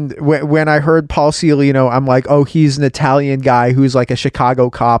imagined when I heard Paul Ciolino, I'm like, oh, he's an Italian guy who's like a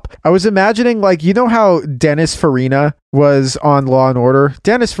Chicago cop. I was imagining how Dennis Farina was on Law and Order.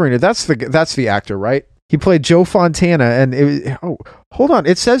 Dennis Farina, that's the actor, right? He played Joe Fontana, and hold on.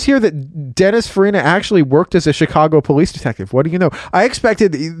 It says here that Dennis Farina actually worked as a Chicago police detective. What do you know? I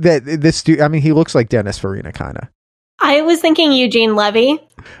expected that this dude, he looks like Dennis Farina, kind of. I was thinking Eugene Levy.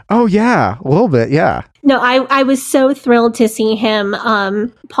 Oh, yeah. A little bit, yeah. No, I was so thrilled to see him.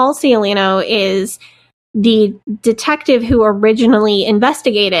 Paul Ciolino is the detective who originally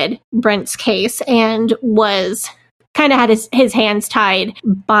investigated Brent's case and was kind of had his hands tied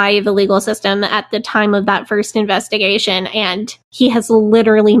by the legal system at the time of that first investigation. And he has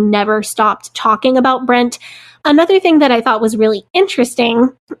literally never stopped talking about Brent. Another thing that I thought was really interesting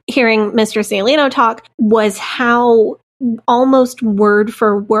hearing Mr. Ciolino talk was how almost word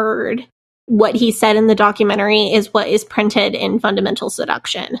for word what he said in the documentary is what is printed in Fundamental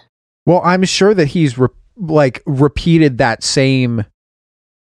Seduction. Well, I'm sure that he's repeated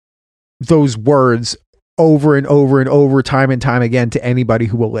those words over and over and over, time and time again, to anybody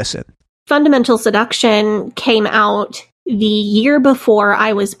who will listen. Fundamental Seduction came out the year before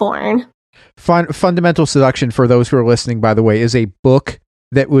I was born. Fundamental Seduction, for those who are listening, by the way, is a book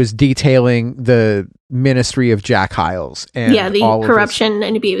that was detailing the ministry of Jack Hiles and the corruption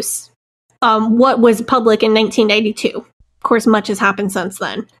and abuse. What was public in 1992. Of course, much has happened since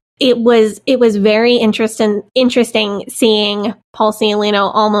then. It was very interesting seeing Paul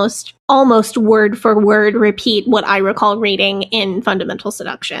Ciolino almost word for word repeat what I recall reading in Fundamental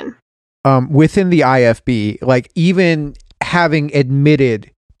Seduction. Within the IFB, even having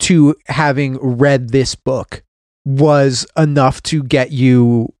admitted to having read this book was enough to get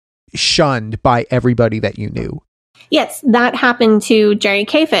you shunned by everybody that you knew. Yes, that happened to Jerry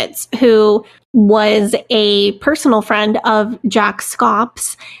Kafitz, who was a personal friend of Jack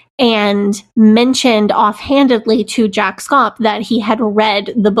Scopp's and mentioned offhandedly to Jack Scopp that he had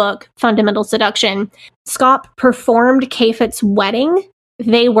read the book Fundamental Seduction. Scopp performed Kafitz's wedding.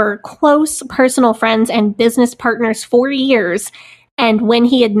 They were close personal friends and business partners for years. And when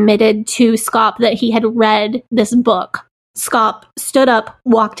he admitted to Scopp that he had read this book, Scopp stood up,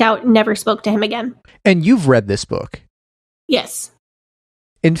 walked out, never spoke to him again. And you've read this book? Yes.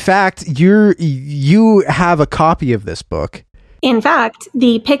 In fact, you have a copy of this book. In fact,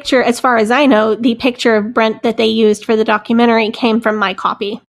 the picture, as far as I know, the picture of Brent that they used for the documentary came from my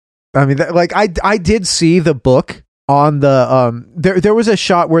copy. I did see the book on the there was a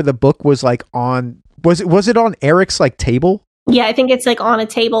shot where the book was on was it on Eric's table? Yeah, I think it's on a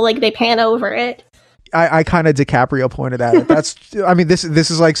table, they pan over it. I kind of DiCaprio pointed at it. That's, this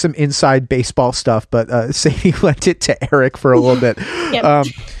is some inside baseball stuff, but Sadie lent it to Eric for a little bit. Yep.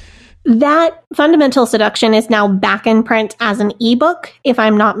 That Fundamental Seduction is now back in print as an ebook, if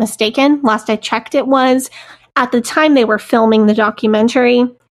I'm not mistaken. Last I checked, it was. at the time they were filming the documentary,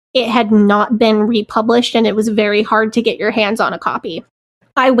 it had not been republished and it was very hard to get your hands on a copy.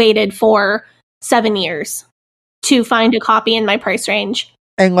 I waited for 7 years to find a copy in my price range.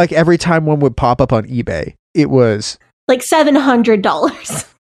 And like every time one would pop up on eBay, it was like $700.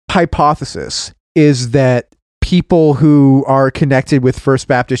 Hypothesis is that people who are connected with First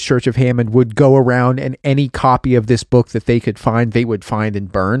Baptist Church of Hammond would go around and any copy of this book that they could find, they would find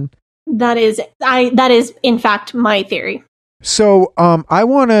and burn. That is in fact my theory. So I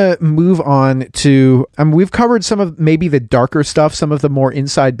want to move on to, we've covered some of maybe the darker stuff, some of the more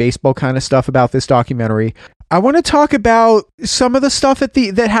inside baseball kind of stuff about this documentary. I want to talk about some of the stuff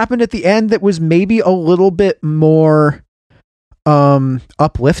that happened at the end that was maybe a little bit more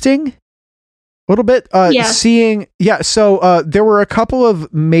uplifting. A little bit So there were a couple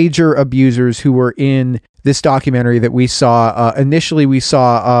of major abusers who were in this documentary that we saw. Initially we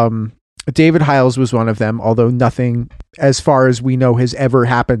saw David Hiles was one of them, although nothing, as far as we know, has ever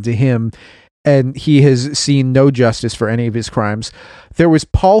happened to him, and he has seen no justice for any of his crimes. There was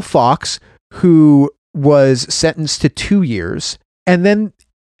Paul Fox, who was sentenced to 2 years. And then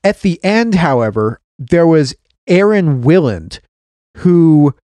at the end, however, there was Aaron Willand,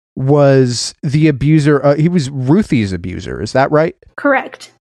 who was the abuser. He was Ruthie's abuser. Is that right?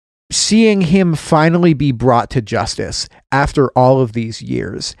 Correct. Seeing him finally be brought to justice after all of these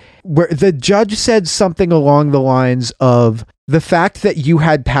years, where the judge said something along the lines of the fact that you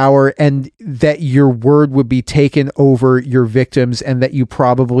had power and that your word would be taken over your victims and that you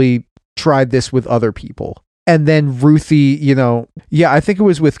probably tried this with other people. And then Ruthie, I think it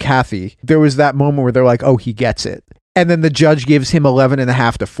was with Kathy. There was that moment where they're like, oh, he gets it. And then the judge gives him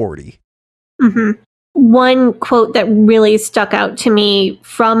 11.5 to 40. Mm-hmm. One quote that really stuck out to me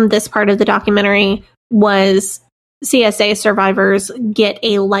from this part of the documentary was CSA survivors get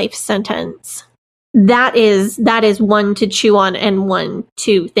a life sentence. That is one to chew on and one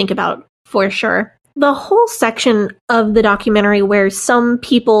to think about for sure. The whole section of the documentary where some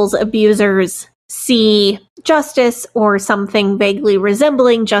people's abusers see justice or something vaguely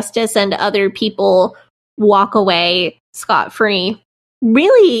resembling justice and other people walk away scot-free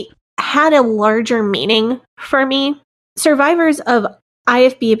really had a larger meaning for me. Survivors of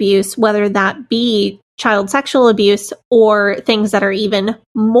IFB abuse, whether that be child sexual abuse or things that are even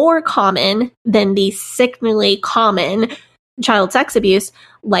more common than the sickeningly common child sex abuse,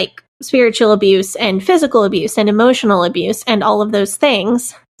 like spiritual abuse and physical abuse and emotional abuse and all of those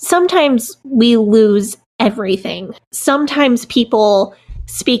things, sometimes we lose everything. Sometimes people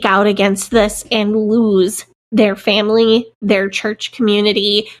speak out against this and lose their family, their church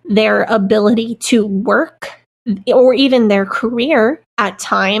community, their ability to work, or even their career at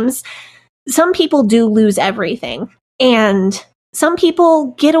times. Some people do lose everything, and some people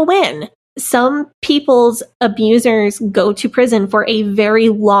get a win. Some people's abusers go to prison for a very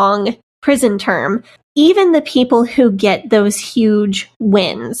long prison term. Even the people who get those huge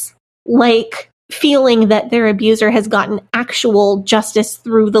wins, like feeling that their abuser has gotten actual justice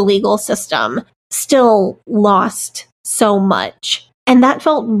through the legal system, still lost so much. And that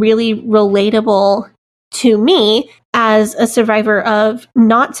felt really relatable to me as a survivor of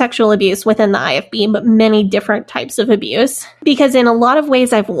not sexual abuse within the IFB, but many different types of abuse. Because in a lot of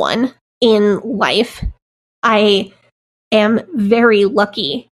ways I've won in life. I am very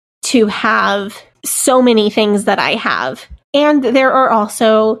lucky to have so many things that I have. And there are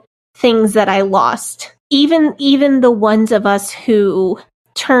also things that I lost. Even the ones of us who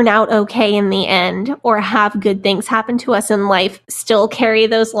turn out okay in the end or have good things happen to us in life still carry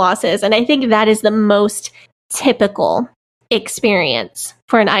those losses. And I think that is the most typical experience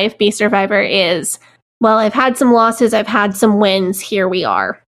for an IFB survivor is, well, I've had some losses, I've had some wins, here we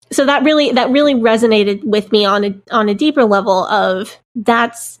are. So that really resonated with me on a deeper level of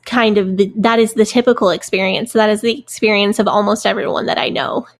that's kind of that is the typical experience. That is the experience of almost everyone that I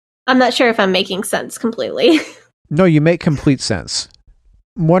know. I'm not sure if I'm making sense completely. No, you make complete sense.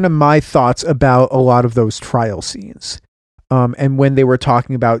 One of my thoughts about a lot of those trial scenes, and when they were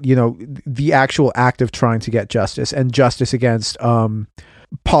talking about, the actual act of trying to get justice and justice against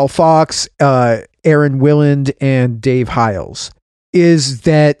Paul Fox, Aaron Willand, and Dave Hiles, is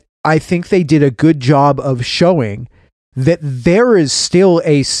that I think they did a good job of showing that there is still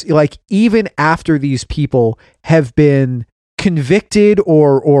even after these people have been convicted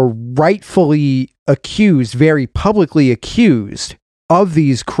or rightfully accused, very publicly accused of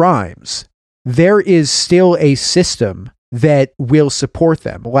these crimes, there is still a system that will support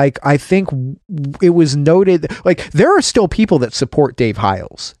them. Like, I think it was noted, there are still people that support Dave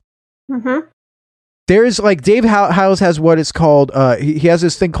Hiles. Mm-hmm. There's like Dave Hiles has what it's called. He has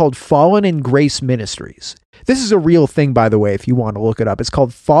this thing called Fallen in Grace Ministries. This is a real thing, by the way, if you want to look it up. It's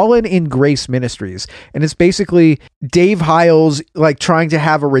called Fallen in Grace Ministries. And it's basically Dave Hiles like trying to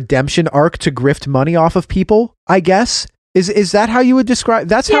have a redemption arc to grift money off of people, I guess. Is that how you would describe?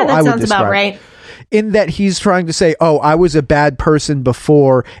 That's how I would describe it. Sounds about right. In that he's trying to say, oh, I was a bad person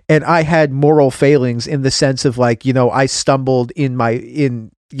before and I had moral failings in the sense of like, I stumbled in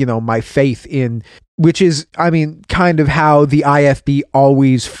my faith in, which is, I mean, kind of how the IFB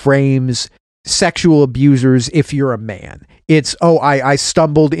always frames sexual abusers if you're a man. It's, oh, I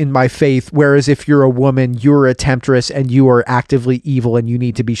stumbled in my faith, whereas if you're a woman, you're a temptress and you are actively evil and you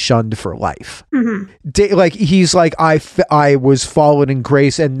need to be shunned for life. Mm-hmm. Like he's like, I was fallen in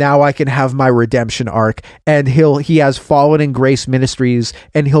grace and now I can have my redemption arc. And he has Fallen in Grace Ministries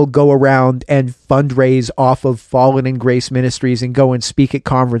and he'll go around and fundraise off of Fallen in Grace Ministries and go and speak at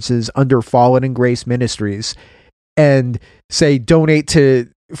conferences under Fallen in Grace Ministries and say, donate to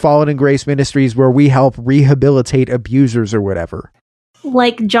Fallen in Grace Ministries where we help rehabilitate abusers or whatever.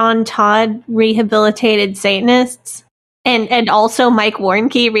 Like John Todd rehabilitated Satanists and also Mike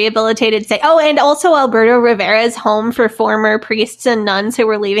Warnke rehabilitated and also Alberto Rivera's home for former priests and nuns who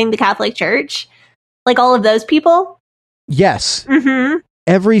were leaving the Catholic Church. Like all of those people? Yes. Mm-hmm.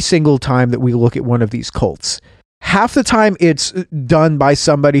 Every single time that we look at one of these cults, half the time it's done by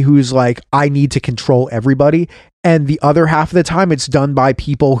somebody who's like, I need to control everybody. And the other half of the time, it's done by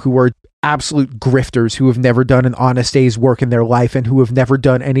people who are absolute grifters who have never done an honest day's work in their life and who have never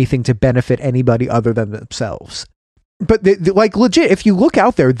done anything to benefit anybody other than themselves. But like legit, if you look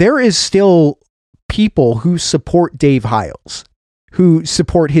out there, there is still people who support Dave Hiles, who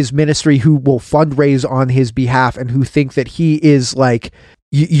support his ministry, who will fundraise on his behalf and who think that he is like,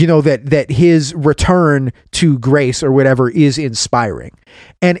 that his return to grace or whatever is inspiring.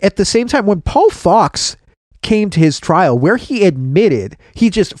 And at the same time, when Paul Fox came to his trial where he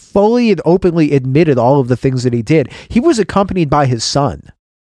just fully and openly admitted all of the things that he did, he was accompanied by his son.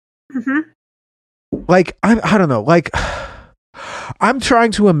 Mm-hmm. Like, I don't know, like I'm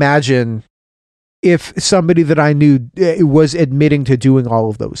trying to imagine if somebody that I knew was admitting to doing all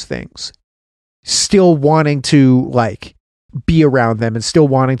of those things, still wanting to like be around them and still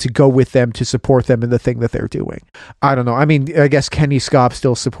wanting to go with them to support them in the thing that they're doing. I don't know. I mean, I guess Kenny Scott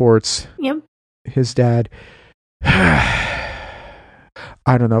still supports his dad. I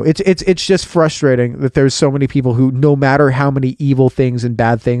don't know. It's just frustrating that there's so many people who, no matter how many evil things and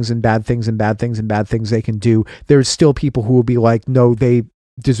bad things and bad things and bad things and bad things they can do, there's still people who will be like, no, they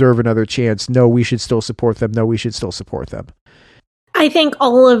deserve another chance. No, we should still support them. No, we should still support them. I think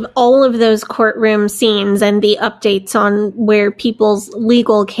all of those courtroom scenes and the updates on where people's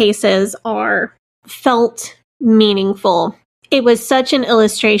legal cases are felt meaningful. It was such an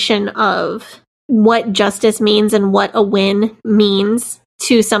illustration of what justice means and what a win means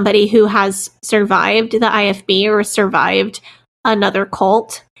to somebody who has survived the IFB or survived another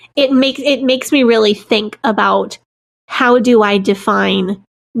cult. It makes me really think about, how do I define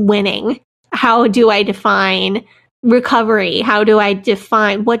winning? How do I define recovery? How do I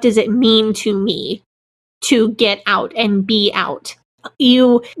define, what does it mean to me to get out and be out?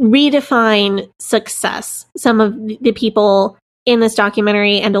 You redefine success. Some of the people in this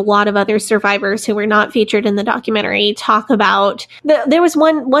documentary and a lot of other survivors who were not featured in the documentary talk about, there was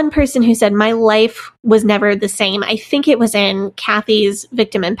one person who said, my life was never the same. I think it was in Kathy's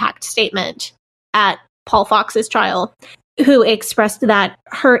victim impact statement at Paul Fox's trial, who expressed that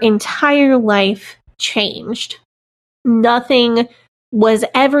her entire life changed. Nothing was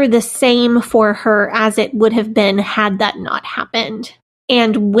ever the same for her as it would have been had that not happened.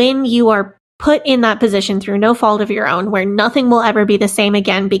 And when you are put in that position through no fault of your own, where nothing will ever be the same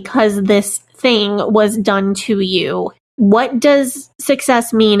again because this thing was done to you, what does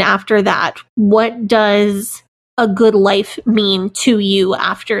success mean after that? What does a good life mean to you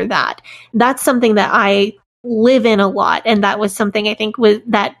after that? That's something that I live in a lot, and that was something I think was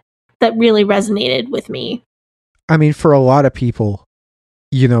that really resonated with me. I mean, for a lot of people,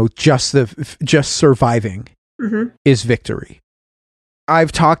 just surviving is victory.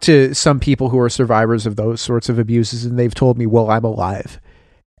 I've talked to some people who are survivors of those sorts of abuses, and they've told me, well, I'm alive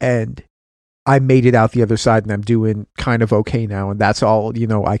and I made it out the other side and I'm doing kind of okay now. And that's all,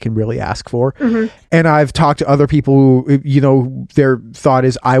 I can really ask for. Mm-hmm. And I've talked to other people who, their thought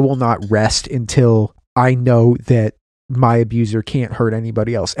is, I will not rest until I know that my abuser can't hurt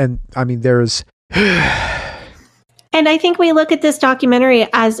anybody else. And I mean, there's... And I think we look at this documentary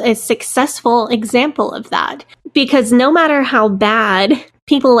as a successful example of that, because no matter how bad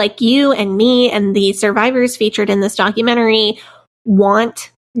people like you and me and the survivors featured in this documentary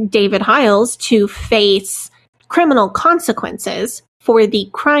want David Hiles to face criminal consequences for the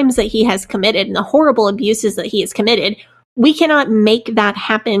crimes that he has committed and the horrible abuses that he has committed. We cannot make that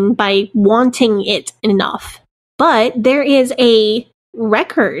happen by wanting it enough. But there is a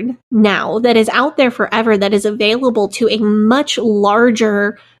record now that is out there forever that is available to a much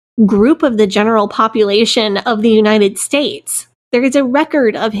larger group of the general population of the United States. There is a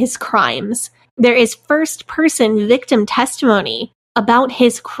record of his crimes. There is first-person victim testimony about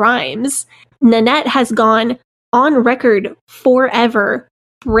his crimes. Nanette has gone on record forever,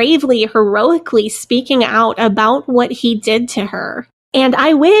 bravely, heroically speaking out about what he did to her. And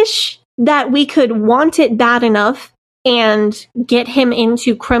I wish that we could want it bad enough and get him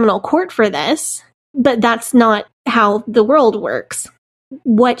into criminal court for this, but that's not how the world works.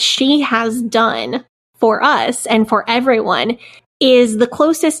 What she has done for us and for everyone is the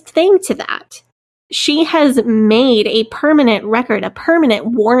closest thing to that. She has made a permanent record, a permanent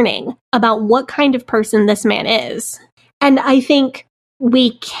warning about what kind of person this man is. And I think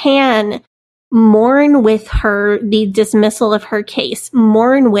we can mourn with her the dismissal of her case,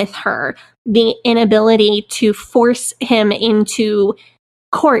 mourn with her the inability to force him into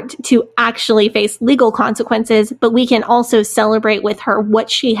court to actually face legal consequences, but we can also celebrate with her what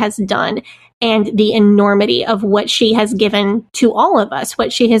she has done and the enormity of what she has given to all of us,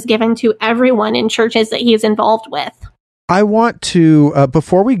 what she has given to everyone in churches that he is involved with. I want to,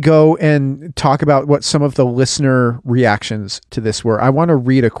 before we go and talk about what some of the listener reactions to this were, I want to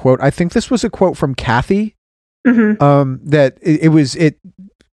read a quote. I think this was a quote from Kathy, that it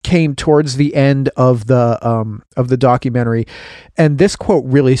came towards the end of the documentary. And this quote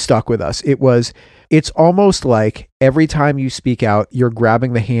really stuck with us. It was, "It's almost like every time you speak out, you're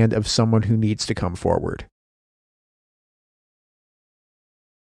grabbing the hand of someone who needs to come forward."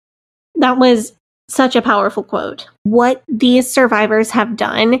 That was such a powerful quote. What these survivors have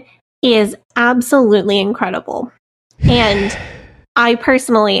done is absolutely incredible. And I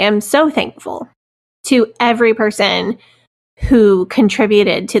personally am so thankful to every person who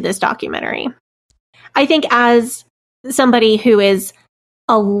contributed to this documentary. I think as somebody who is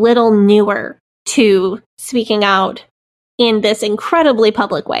a little newer to speaking out in this incredibly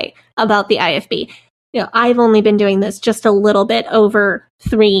public way about the IFB, I've only been doing this just a little bit over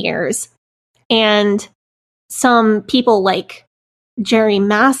 3 years. And some people like Jerry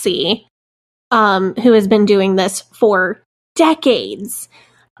Massey, who has been doing this for decades,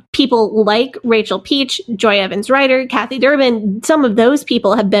 people like Rachel Peach, Joy Evans-Ryder, Kathy Durbin, some of those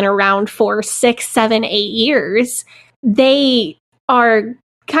people have been around for 6, 7, 8 years. They are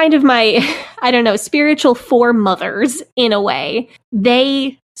kind of my, spiritual foremothers in a way.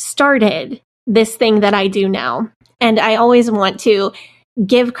 They started this thing that I do now. And I always want to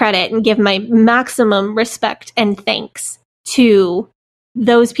give credit and give my maximum respect and thanks to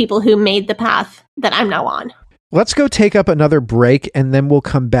those people who made the path that I'm now on. Let's go take up another break, and then we'll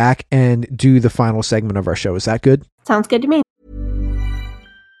come back and do the final segment of our show. Is that good? Sounds good to me.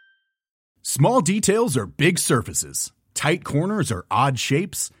 Small details are big surfaces. Tight corners are odd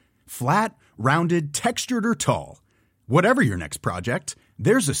shapes. Flat, rounded, textured, or tall. Whatever your next project,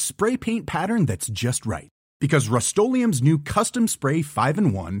 there's a spray paint pattern that's just right. Because Rust-Oleum's new Custom Spray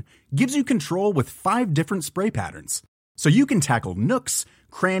 5-in-1 gives you control with 5 different spray patterns. So you can tackle nooks,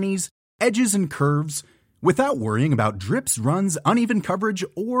 crannies, edges, and curves without worrying about drips, runs, uneven coverage,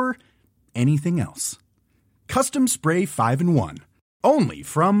 or anything else. Custom Spray 5-in-1. Only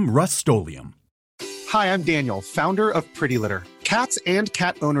from Rust-Oleum. Hi, I'm Daniel, founder of Pretty Litter. Cats and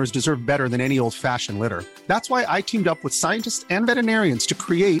cat owners deserve better than any old-fashioned litter. That's why I teamed up with scientists and veterinarians to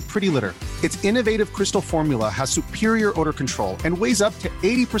create Pretty Litter. Its innovative crystal formula has superior odor control and weighs up to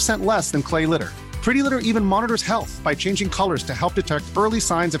 80% less than clay litter. Pretty Litter even monitors health by changing colors to help detect early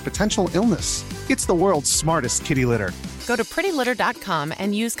signs of potential illness. It's the world's smartest kitty litter. Go to prettylitter.com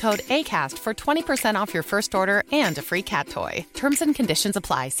and use code ACAST for 20% off your first order and a free cat toy. Terms and conditions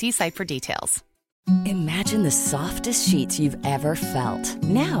apply. See site for details. Imagine the softest sheets you've ever felt.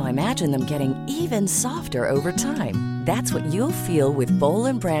 Now imagine them getting even softer over time. That's what you'll feel with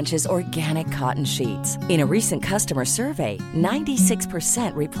Boll & Branch's organic cotton sheets. In a recent customer survey,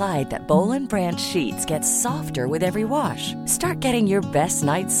 96% replied that Boll & Branch sheets get softer with every wash. Start getting your best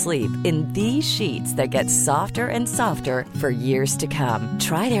night's sleep in these sheets that get softer and softer for years to come.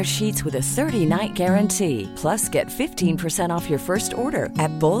 Try their sheets with a 30-night guarantee. Plus, get 15% off your first order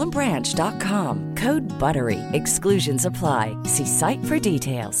at bollandbranch.com. Code BUTTERY. Exclusions apply. See site for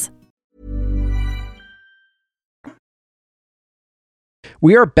details.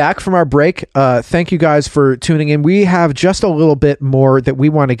 We are back from our break. Thank you guys for tuning in. We have just a little bit more that we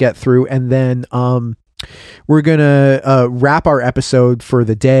want to get through, and then we're going to wrap our episode for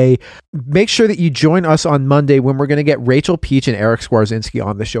the day. Make sure that you join us on Monday when we're going to get Rachel Peach and Eric Skwarczynski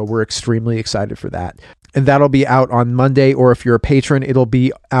on the show. We're extremely excited for that. And that'll be out on Monday, or if you're a patron, it'll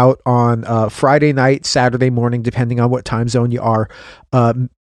be out on Friday night, Saturday morning, depending on what time zone you are.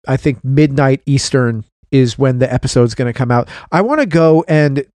 I think midnight Eastern is when the episode's going to come out. I want to go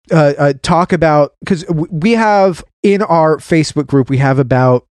and talk about, because we have in our Facebook group, we have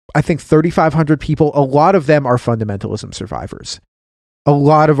about, I think, 3,500 people. A lot of them are fundamentalism survivors. A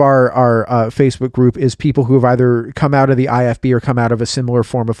lot of our Facebook group is people who have either come out of the IFB or come out of a similar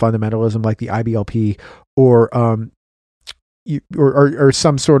form of fundamentalism like the IBLP or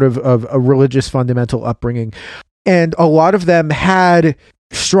some sort of a religious fundamental upbringing. And a lot of them had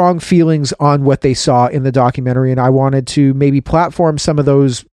strong feelings on what they saw in the documentary, and I wanted to maybe platform some of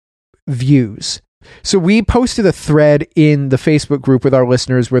those views. So we posted a thread in the Facebook group with our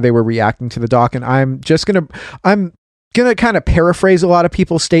listeners where they were reacting to the doc, and I'm gonna kind of paraphrase a lot of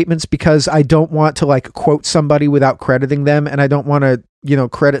people's statements because I don't want to like quote somebody without crediting them, and I don't want to,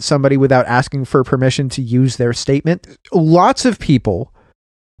 credit somebody without asking for permission to use their statement. Lots of people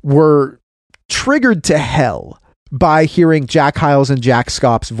were triggered to hell by hearing Jack Hyles and Jack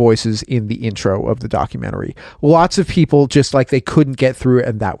Scopp's voices in the intro of the documentary. Lots of people just like they couldn't get through it,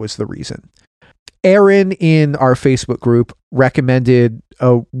 and that was the reason. Aaron in our Facebook group recommended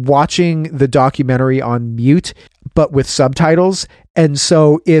watching the documentary on mute, but with subtitles. And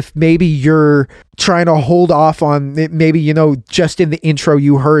so if maybe you're trying to hold off on it, maybe, just in the intro,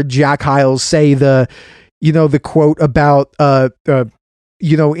 you heard Jack Hyles say the quote about,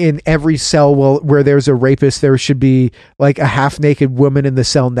 in every cell where there's a rapist, there should be like a half-naked woman in the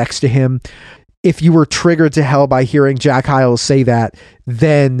cell next to him. If you were triggered to hell by hearing Jack Hyles say that,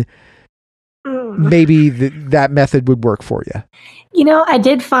 then maybe that method would work for you. I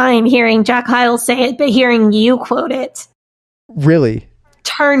did find hearing Jack Hyles say it, but hearing you quote it really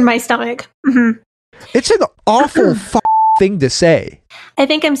turned my stomach. Mm-hmm. It's an awful thing to say. I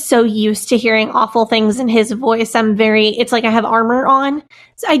think I'm so used to hearing awful things in his voice. It's like I have armor on.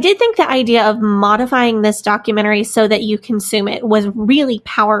 So I did think the idea of modifying this documentary so that you consume it was really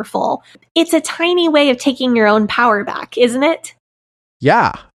powerful. It's a tiny way of taking your own power back, isn't it?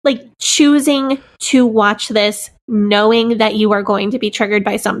 Yeah. Like choosing to watch this, knowing that you are going to be triggered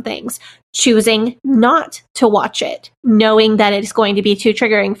by some things, choosing not to watch it, knowing that it's going to be too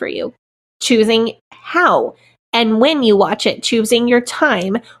triggering for you, choosing how and when you watch it, choosing your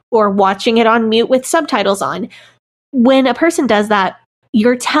time, or watching it on mute with subtitles on. When a person does that,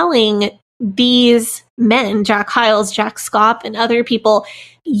 you're telling these men, Jack Hyles, Jack Scopp, and other people,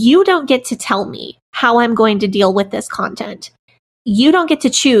 you don't get to tell me how I'm going to deal with this content. You don't get to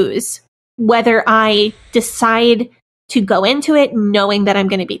choose whether I decide to go into it knowing that I'm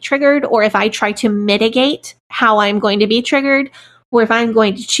going to be triggered, or if I try to mitigate how I'm going to be triggered, or if I'm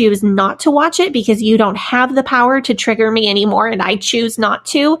going to choose not to watch it because you don't have the power to trigger me anymore and I choose not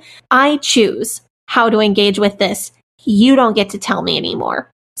to. I choose how to engage with this. You don't get to tell me anymore.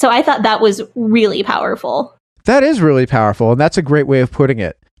 So I thought that was really powerful. That is really powerful, and that's a great way of putting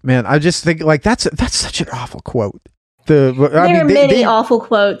it. Man, I just think like that's such an awful quote. There are many awful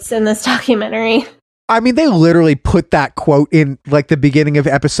quotes in this documentary. I mean, they literally put that quote in like the beginning of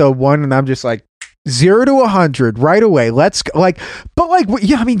episode 1, and I'm just like 0 to 100 right away. Let's go.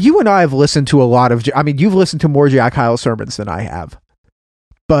 Yeah, I mean, you and I have listened to a lot of. I mean, you've listened to more Jack Hyles sermons than I have,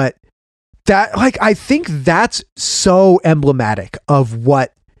 but that I think that's so emblematic of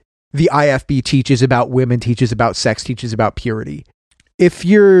what the IFB teaches about women, teaches about sex, teaches about purity. If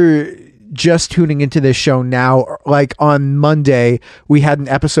you're just tuning into this show now, like on Monday, we had an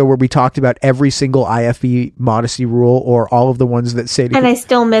episode where we talked about every single IFB modesty rule, or all of the ones that say to and I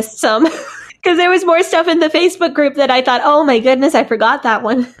still missed some because there was more stuff in the Facebook group that I thought, oh my goodness, I forgot that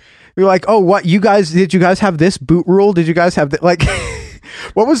one. You're like, oh, what, did you guys have this boot rule? Did you guys have that? Like,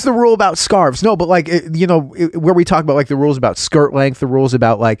 what was the rule about scarves? No, but where we talk about like the rules about skirt length, the rules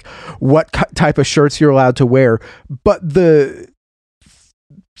about like what type of shirts you're allowed to wear. But the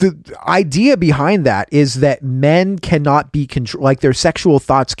idea behind that is that men cannot be controlled, like their sexual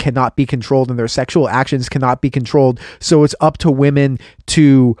thoughts cannot be controlled and their sexual actions cannot be controlled. So it's up to women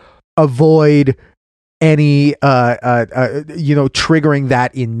to avoid any, triggering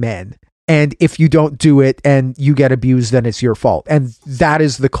that in men. And if you don't do it and you get abused, then it's your fault. And that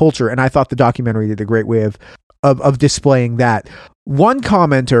is the culture. And I thought the documentary did a great way of displaying that. One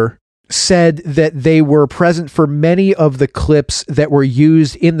commenter said that they were present for many of the clips that were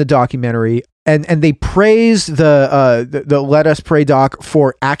used in the documentary, and they praised the Let Us Pray doc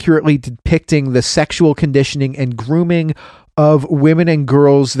for accurately depicting the sexual conditioning and grooming of women and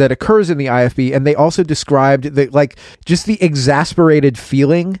girls that occurs in the IFB. And they also described that, like, just the exasperated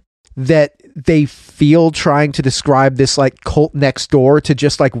feeling that they feel trying to describe this like cult next door to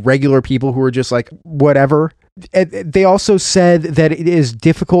just like regular people who are just like whatever. And they also said that it is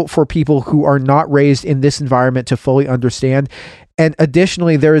difficult for people who are not raised in this environment to fully understand. And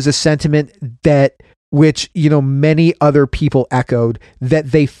additionally, there is a sentiment that, which, you know, many other people echoed,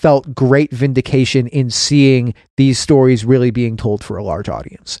 that they felt great vindication in seeing these stories really being told for a large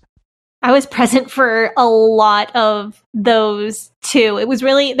audience. I was present for a lot of those too. It was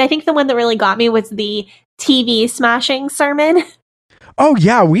really, I think the one that really got me was the TV smashing sermon. Oh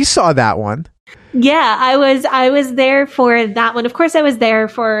yeah, we saw that one. Yeah, I was there for that one. Of course, I was there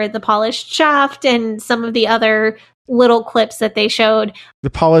for the Polished Shaft and some of the other little clips that they showed.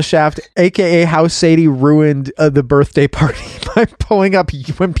 The Polished Shaft, aka how Sadie ruined the birthday party by pulling up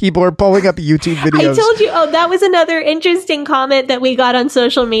when people are pulling up YouTube videos. I told you, that was another interesting comment that we got on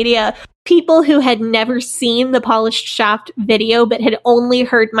social media. People who had never seen the Polished Shaft video but had only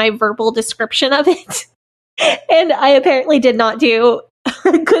heard my verbal description of it. And I apparently did not do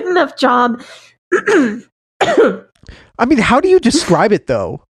a good enough job. I mean, how do you describe it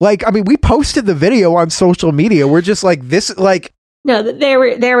though? Like, I mean, we posted the video on social media. We're just like this, like. No, there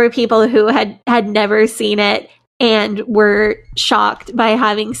were people who had never seen it and were shocked by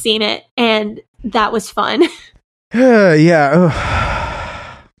having seen it, and that was fun. Yeah.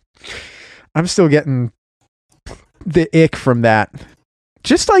 I'm still getting the ick from that.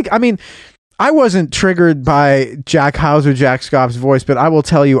 Just like, I mean, I wasn't triggered by Jack Hyles or Jack Scoff's voice, but I will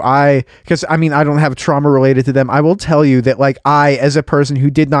tell you, because I mean, I don't have trauma related to them. I will tell you that, like, I, as a person who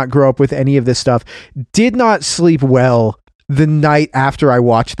did not grow up with any of this stuff, did not sleep well the night after I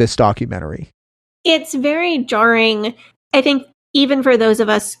watched this documentary. It's very jarring, I think, even for those of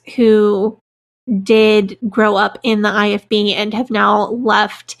us who did grow up in the IFB and have now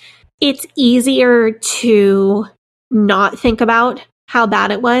left. It's easier to not think about how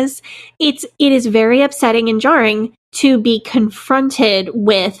bad it was. It is very upsetting and jarring to be confronted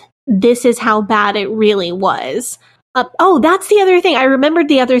with, this is how bad it really was. That's the other thing. I remembered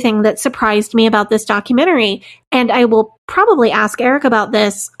the other thing that surprised me about this documentary, and I will probably ask Eric about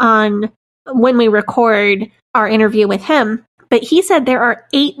this on when we record our interview with him. But he said there are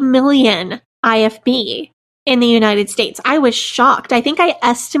 8 million IFB in the United States. I was shocked. I think I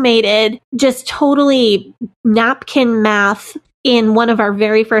estimated, just totally napkin math, in one of our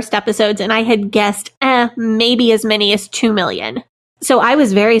very first episodes, and I had guessed maybe as many as 2 million. So I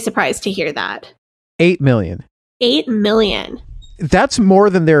was very surprised to hear that. 8 million. 8 million. That's more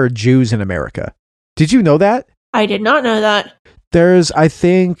than there are Jews in America. Did you know that? I did not know that. There's, I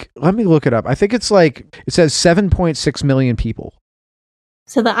think, let me look it up. I think it's like, it says 7.6 million people.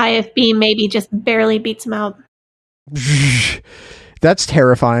 So the IFB maybe just barely beats them out. That's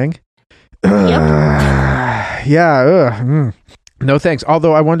terrifying. Yep. Yeah. No thanks.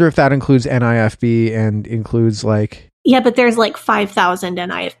 Although I wonder if that includes NIFB and includes like... Yeah, but there's like 5,000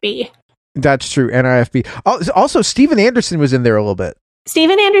 NIFB. That's true. NIFB. Also, Steven Anderson was in there a little bit.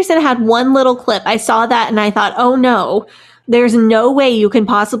 Steven Anderson had one little clip. I saw that and I thought, oh no, there's no way you can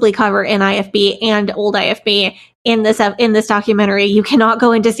possibly cover NIFB and old IFB in this documentary. You cannot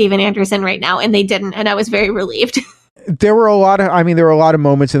go into Steven Anderson right now, and they didn't, and I was very relieved. There were a lot of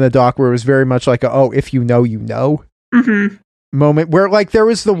moments in the doc where it was very much like if you know, you know. Mm-hmm. Moment where, like, there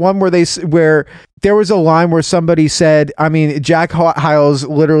was the one where there was a line where somebody said, I mean, Jack Hyles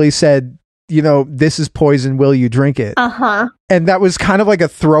literally said, you know, this is poison, will you drink it? Uh-huh. And that was kind of like a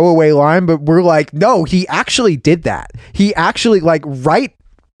throwaway line, but we're like, no, he actually did that. He actually, like,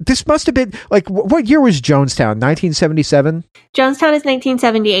 this must have been, like, what year was Jonestown? 1977? Jonestown is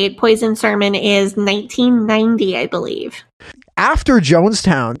 1978. Poison Sermon is 1990, I believe. After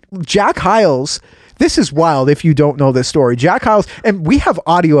Jonestown, Jack Hyles... This is wild if you don't know this story. Jack Hyles, and we have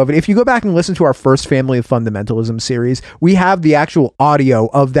audio of it. If you go back and listen to our first Family of Fundamentalism series, we have the actual audio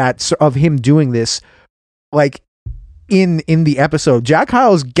of him doing this, like, in the episode. Jack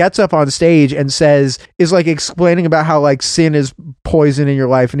Hyles gets up on stage and is like explaining about how, like, sin is poison in your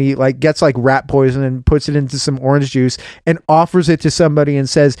life, and he, like, gets, like, rat poison and puts it into some orange juice and offers it to somebody and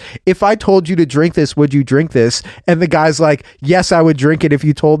says, if I told you to drink this, would you drink this? And the guy's like, yes, I would drink it if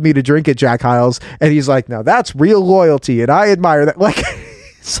you told me to drink it, Jack Hyles. And he's like, now that's real loyalty, and I admire that. Like,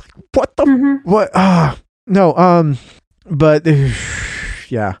 it's like, what the what? No, but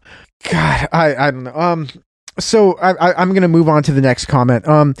yeah, God, I don't know. So I'm going to move on to the next comment.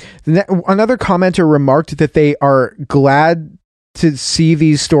 Another commenter remarked that they are glad to see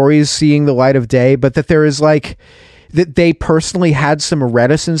these stories seeing the light of day, but that there is, like, that they personally had some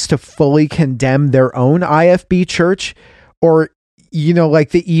reticence to fully condemn their own IFB church or, you know,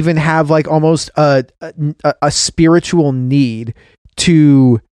 like they even have like almost a spiritual need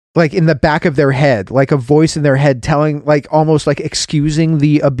to, like, in the back of their head, like a voice in their head telling, like, almost like excusing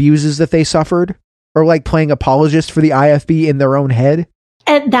the abuses that they suffered, or like playing apologist for the IFB in their own head.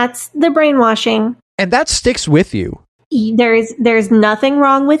 And that's the brainwashing. And that sticks with you. There's nothing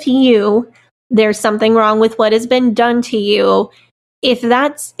wrong with you. There's something wrong with what has been done to you. If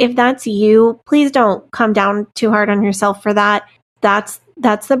that's you, please don't come down too hard on yourself for that. That's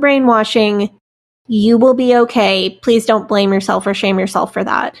the brainwashing. You will be okay. Please don't blame yourself or shame yourself for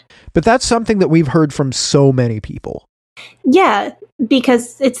that. But that's something that we've heard from so many people. Yeah,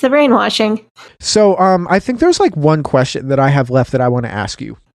 because it's the brainwashing. So I think there's like one question that I have left that I want to ask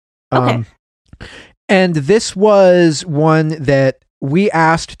you. Okay. And this was one that we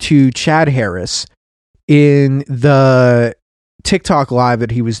asked to Chad Harris in the TikTok live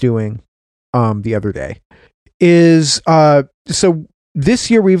that he was doing the other day. So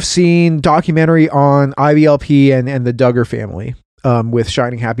this year we've seen documentary on IBLP and the Duggar family with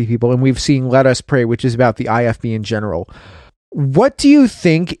Shining Happy People, and we've seen Let Us Pray, which is about the IFB in general. What do you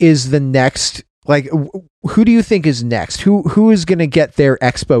think is the next, like, who do you think is next? Who is going to get their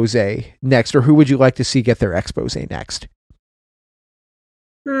expose next, or who would you like to see get their expose next?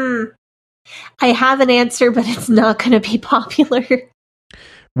 I have an answer, but it's not going to be popular.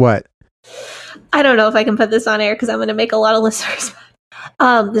 What? I don't know if I can put this on air because I'm going to make a lot of listeners.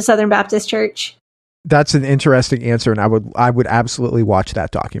 The Southern Baptist Church. That's an interesting answer, and I would absolutely watch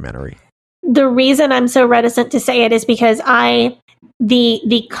that documentary. The reason I'm so reticent to say it is because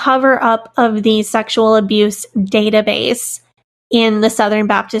the cover up of the sexual abuse database in the Southern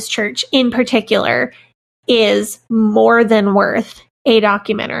Baptist Church in particular is more than worth a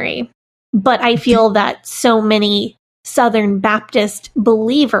documentary. But I feel that so many Southern Baptist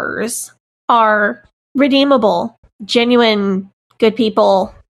believers are redeemable, genuine, good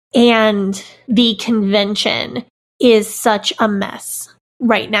people, and the convention is such a mess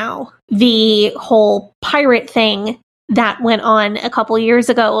right now. The whole pirate thing that went on a couple years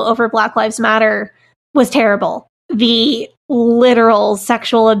ago over Black Lives Matter was terrible. The literal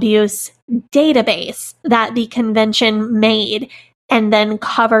sexual abuse database that the convention made and then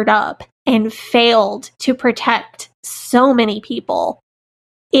covered up and failed to protect so many people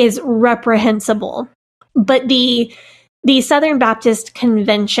is reprehensible. But the Southern Baptist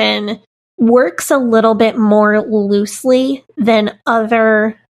Convention works a little bit more loosely than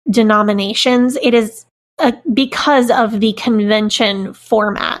other denominations. It is because of the convention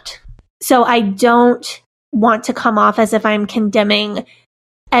format. So I don't want to come off as if I'm condemning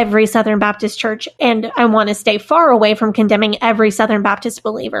every Southern Baptist church, and I want to stay far away from condemning every Southern Baptist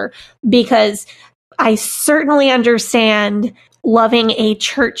believer, because I certainly understand loving a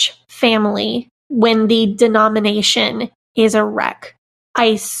church family when the denomination is a wreck.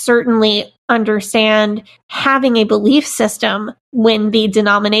 I certainly understand having a belief system when the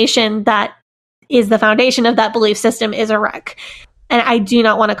denomination that is the foundation of that belief system is a wreck. And I do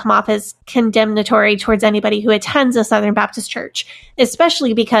not want to come off as condemnatory towards anybody who attends a Southern Baptist church,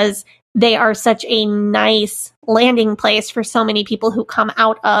 especially because they are such a nice landing place for so many people who come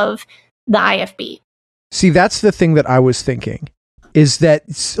out of the IFB. See, that's the thing that I was thinking, is that,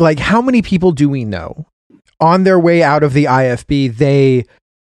 like, how many people do we know on their way out of the IFB, they,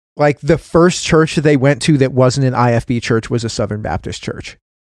 like, the first church they went to that wasn't an IFB church was a Southern Baptist church?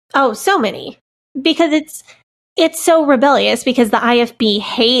 Oh, so many. Because it's so rebellious, because the IFB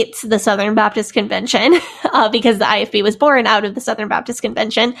hates the Southern Baptist Convention, because the IFB was born out of the Southern Baptist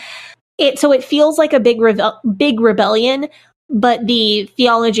Convention. So it feels like a big rebellion, but the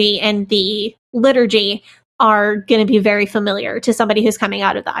theology and the liturgy are going to be very familiar to somebody who's coming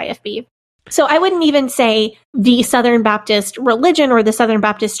out of the IFB. So I wouldn't even say the Southern Baptist religion or the Southern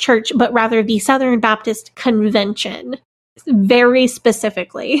Baptist Church, but rather the Southern Baptist Convention, very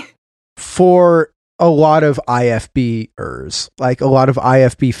specifically. For a lot of IFBers, like a lot of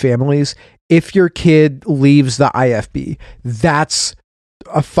IFB families, if your kid leaves the IFB, that's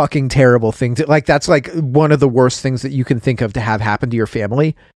a fucking terrible thing to, like, that's like one of the worst things that you can think of to have happen to your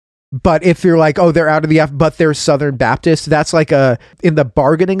family. But if you're like, oh, they're out of the but they're Southern Baptist, that's like in the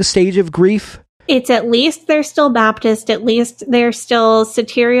bargaining stage of grief. It's at least they're still Baptist. At least they're still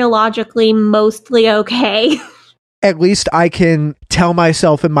soteriologically mostly okay. At least I can tell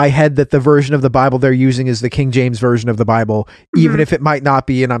myself in my head that the version of the Bible they're using is the King James version of the Bible, even if it might not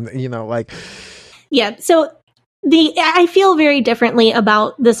be. And I'm, like. Yeah. So I feel very differently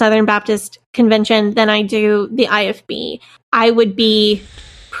about the Southern Baptist Convention than I do the IFB. I would be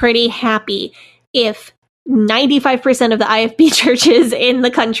pretty happy if 95% of the IFB churches in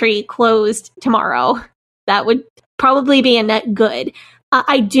the country closed tomorrow. That would probably be a net good.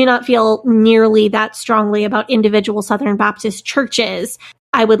 I do not feel nearly that strongly about individual Southern Baptist churches.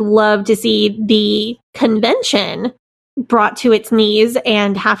 I would love to see the convention brought to its knees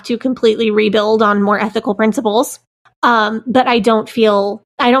and have to completely rebuild on more ethical principles. But I don't feel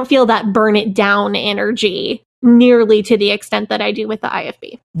that burn it down energy nearly to the extent that I do with the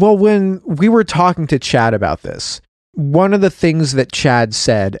IFB. Well, when we were talking to Chad about this, one of the things that Chad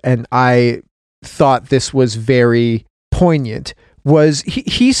said, and I thought this was very poignant, was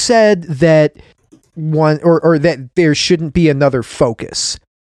he said that or that there shouldn't be another focus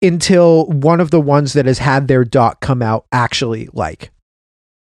until one of the ones that has had their doc come out actually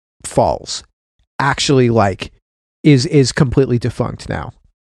falls, actually is completely defunct now.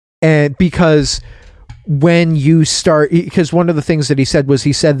 And because when you start, because one of the things that he said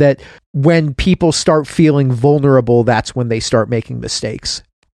that when people start feeling vulnerable, that's when they start making mistakes.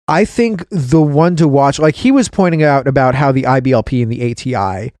 I think the one to watch, he was pointing out about how the IBLP and the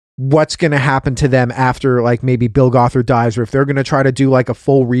ATI, what's going to happen to them after maybe Bill Gothard dies, or if they're going to try to do a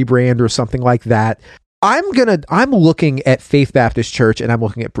full rebrand or something like that. I'm looking at Faith Baptist Church and I'm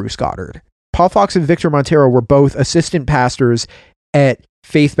looking at Bruce Goddard. Paul Fox and Victor Montero were both assistant pastors at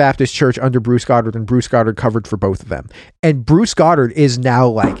Faith Baptist Church under Bruce Goddard, and Bruce Goddard covered for both of them. And Bruce Goddard is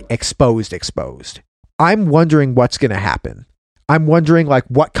now exposed. I'm wondering what's going to happen. I'm wondering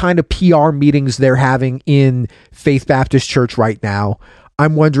what kind of PR meetings they're having in Faith Baptist Church right now.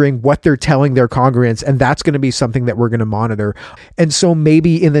 I'm wondering what they're telling their congregants, and that's going to be something that we're going to monitor. And so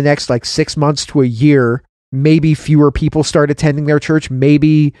maybe in the next 6 months to a year, maybe fewer people start attending their church.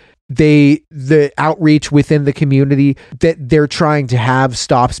 Maybe the outreach within the community that they're trying to have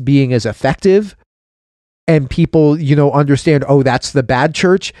stops being as effective, and people, understand, oh, that's the bad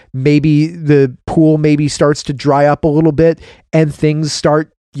church. Maybe the pool starts to dry up a little bit, and things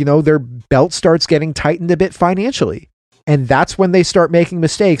start, their belt starts getting tightened a bit financially. And that's when they start making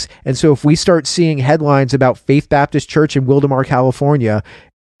mistakes. And so if we start seeing headlines about Faith Baptist Church in Wildomar, California,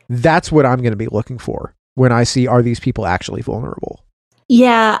 that's what I'm going to be looking for when I see, are these people actually vulnerable?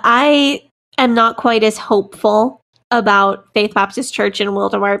 Yeah, I am not quite as hopeful about Faith Baptist Church in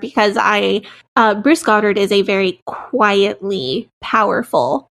Wildomar because Bruce Goddard is a very quietly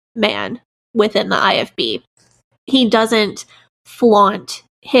powerful man within the IFB. He doesn't flaunt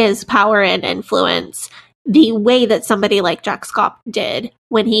his power and influence the way that somebody like Jack Scott did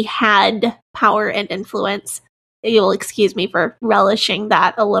when he had power and influence. You'll excuse me for relishing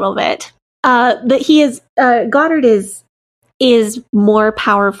that a little bit. But Goddard is more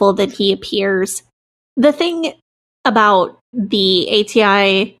powerful than he appears. The thing about the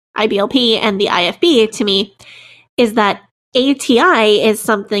ATI, IBLP, and the IFB to me is that ATI is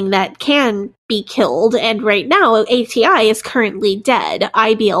something that can be killed, and right now ATI is currently dead.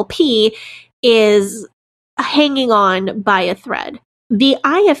 IBLP is hanging on by a thread. The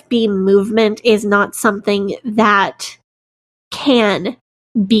IFB movement is not something that can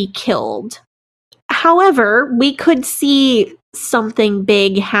be killed. However, we could see something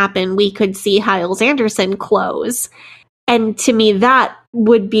big happen. We could see Hyles Anderson close. And to me, that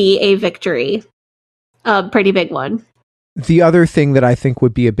would be a victory. A pretty big one. The other thing that I think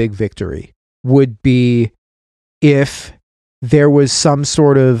would be a big victory would be if there was some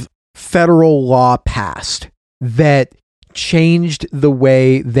sort of federal law passed that changed the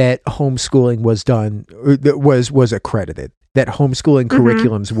way that homeschooling was done, was accredited, that homeschooling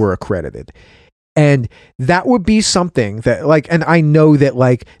curriculums were accredited. And that would be something that and I know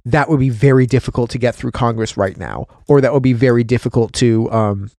that that would be very difficult to get through Congress right now, or that would be very difficult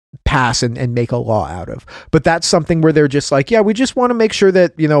to pass and make a law out of. But that's something where they're just yeah, we just want to make sure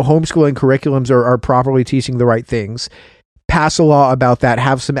that, homeschooling curriculums are properly teaching the right things. Pass a law about that,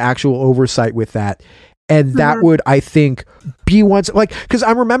 have some actual oversight with that. And that would, I think, be once because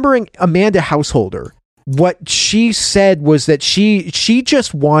I'm remembering Amanda Householder. What she said was that she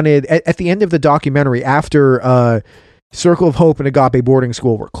just wanted, at the end of the documentary, after Circle of Hope and Agape Boarding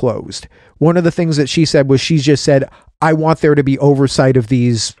School were closed, one of the things that she said was she just said, I want there to be oversight of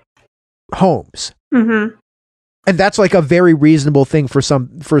these homes. Mm-hmm. And that's a very reasonable thing for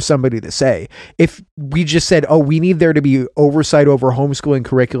somebody to say. If we just said, oh, we need there to be oversight over homeschooling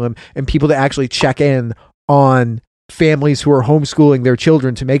curriculum and people to actually check in on families who are homeschooling their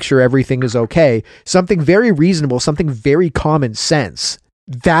children to make sure everything is okay, something very reasonable, something very common sense,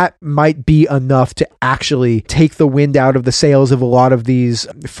 that might be enough to actually take the wind out of the sails of a lot of these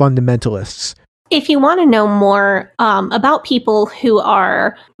fundamentalists. If you want to know more about people who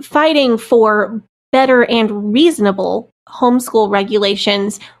are fighting for better and reasonable homeschool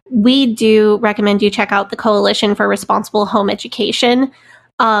regulations, we do recommend you check out the Coalition for Responsible Home Education.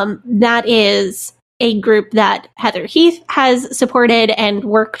 That is a group that Heather Heath has supported and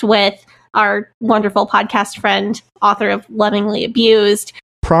worked with, our wonderful podcast friend, author of Lovingly Abused.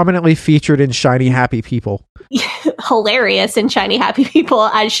 Prominently featured in Shiny Happy People. Hilarious in Shiny Happy People,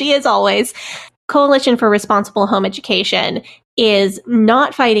 as she is always. Coalition for Responsible Home Education is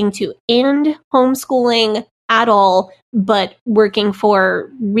not fighting to end homeschooling at all, but working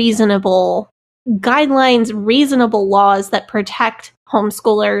for reasonable guidelines, reasonable laws that protect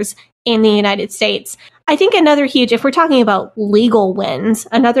homeschoolers in the United States. I think another huge, if we're talking about legal wins,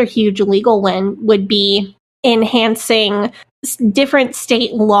 another huge legal win would be enhancing different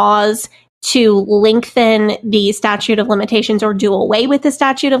state laws to lengthen the statute of limitations or do away with the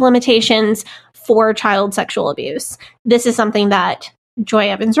statute of limitations for child sexual abuse. This is something that Joy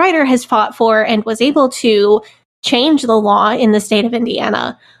Evans-Ryder has fought for and was able to change the law in the state of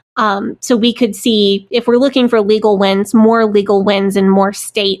Indiana. So we could see, if we're looking for legal wins, more legal wins in more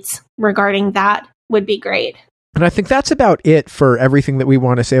states regarding that would be great. And I think that's about it for everything that we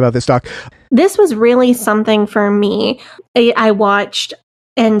want to say about this doc. This was really something for me. I watched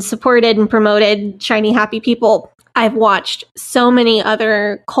and supported and promoted Shiny Happy People. I've watched so many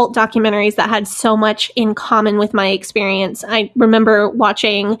other cult documentaries that had so much in common with my experience. I remember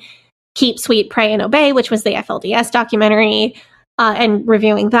watching Keep Sweet, Pray, and Obey, which was the FLDS documentary, and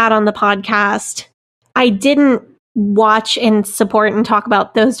reviewing that on the podcast. I didn't watch and support and talk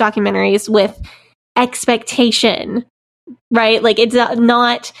about those documentaries with expectation, right? Like, it's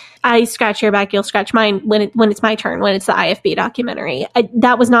not, I scratch your back, you'll scratch mine when it's my turn, when it's the IFB documentary.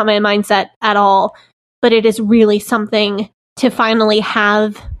 That was not my mindset at all, but it is really something to finally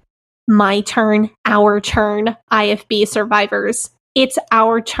have my turn, our turn, IFB survivors. It's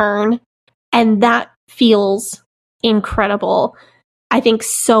our turn, and that feels incredible. I think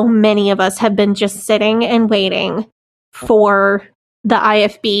so many of us have been just sitting and waiting for the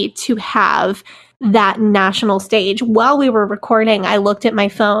IFB to have that national stage. While we were recording, I looked at my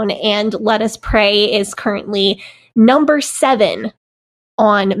phone, and Let Us Pray is currently number 7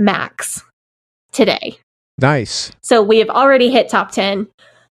 on Max today. Nice. So we have already hit top 10.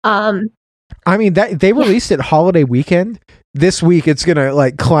 I mean, that they released it holiday weekend. This week it's gonna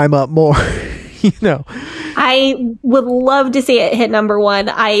like climb up more. You know, I would love to see it hit number 1.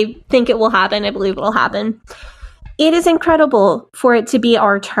 I think it will happen. I believe it will happen. It is incredible for it to be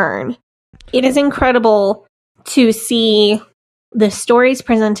our turn. It is incredible to see the stories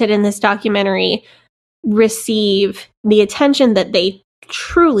presented in this documentary receive the attention that they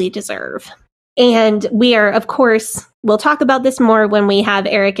truly deserve. And we are, of course, we'll talk about this more when we have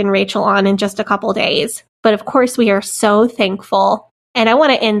Eric and Rachel on in just a couple days. But of course, we are so thankful. And I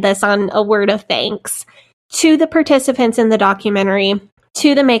want to end this on a word of thanks to the participants in the documentary,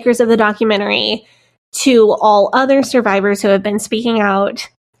 to the makers of the documentary, to all other survivors who have been speaking out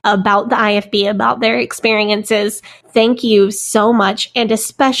about the IFB, about their experiences. Thank you so much. And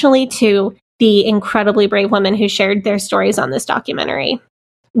especially to the incredibly brave women who shared their stories on this documentary.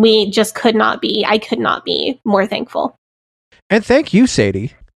 I could not be more thankful. And thank you,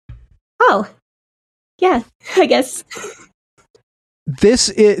 Sadie. Oh, yeah, I guess. This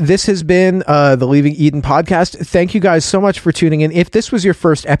has been the Leaving Eden podcast. Thank you guys so much for tuning in. If this was your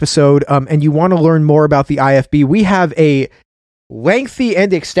first episode and you want to learn more about the IFB, we have a lengthy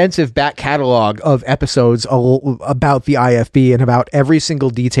and extensive back catalog of episodes about the IFB and about every single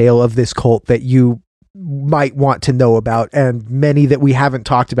detail of this cult that you might want to know about, and many that we haven't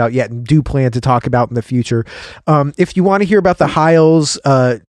talked about yet and do plan to talk about in the future. If you want to hear about the Hiles,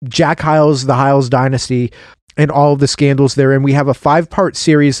 Jack Hiles, the Hiles dynasty, and all of the scandals therein, we have a 5-part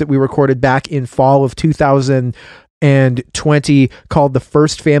series that we recorded back in fall of 2020 called The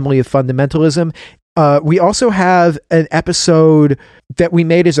First Family of Fundamentalism. We also have an episode that we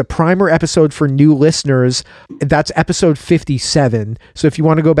made as a primer episode for new listeners. That's episode 57. So if you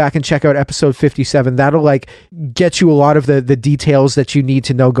want to go back and check out episode 57, that'll like get you a lot of the details that you need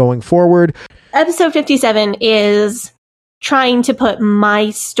to know going forward. Episode 57 is trying to put my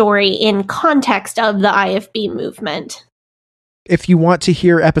story in context of the IFB movement. If you want to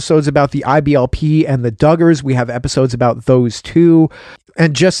hear episodes about the IBLP and the Duggars, we have episodes about those too.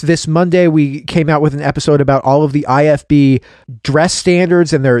 And just this Monday, we came out with an episode about all of the IFB dress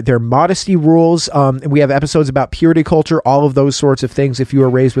standards and their modesty rules. And we have episodes about purity culture, all of those sorts of things if you were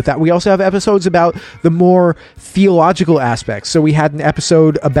raised with that. We also have episodes about the more theological aspects. So we had an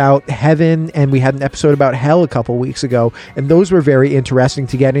episode about heaven and we had an episode about hell a couple weeks ago. And those were very interesting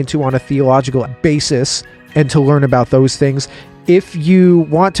to get into on a theological basis and to learn about those things. If you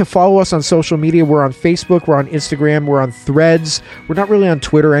want to follow us on social media, we're on Facebook, we're on Instagram, we're on Threads. We're not really on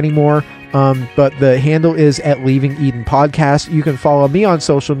Twitter anymore, but the handle is at Leaving Eden Podcast. You can follow me on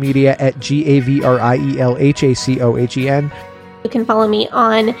social media at GAVRIELHACOHEN. You can follow me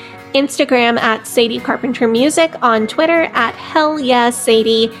on Instagram at Sadie Carpenter Music, on Twitter at Hell Yeah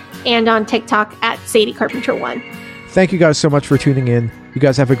Sadie, and on TikTok at Sadie Carpenter 1. Thank you guys so much for tuning in. You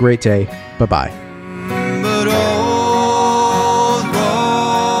guys have a great day. Bye-bye. But old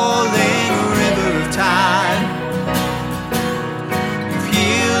rolling river of time, you've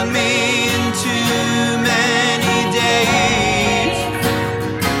healed me in too many days.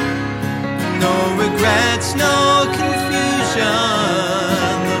 No regrets, no confusion,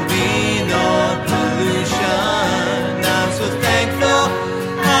 there'll be no pollution. I'm so thankful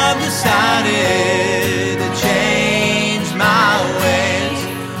I've decided to change my ways.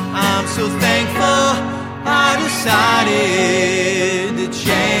 I'm so thankful I decided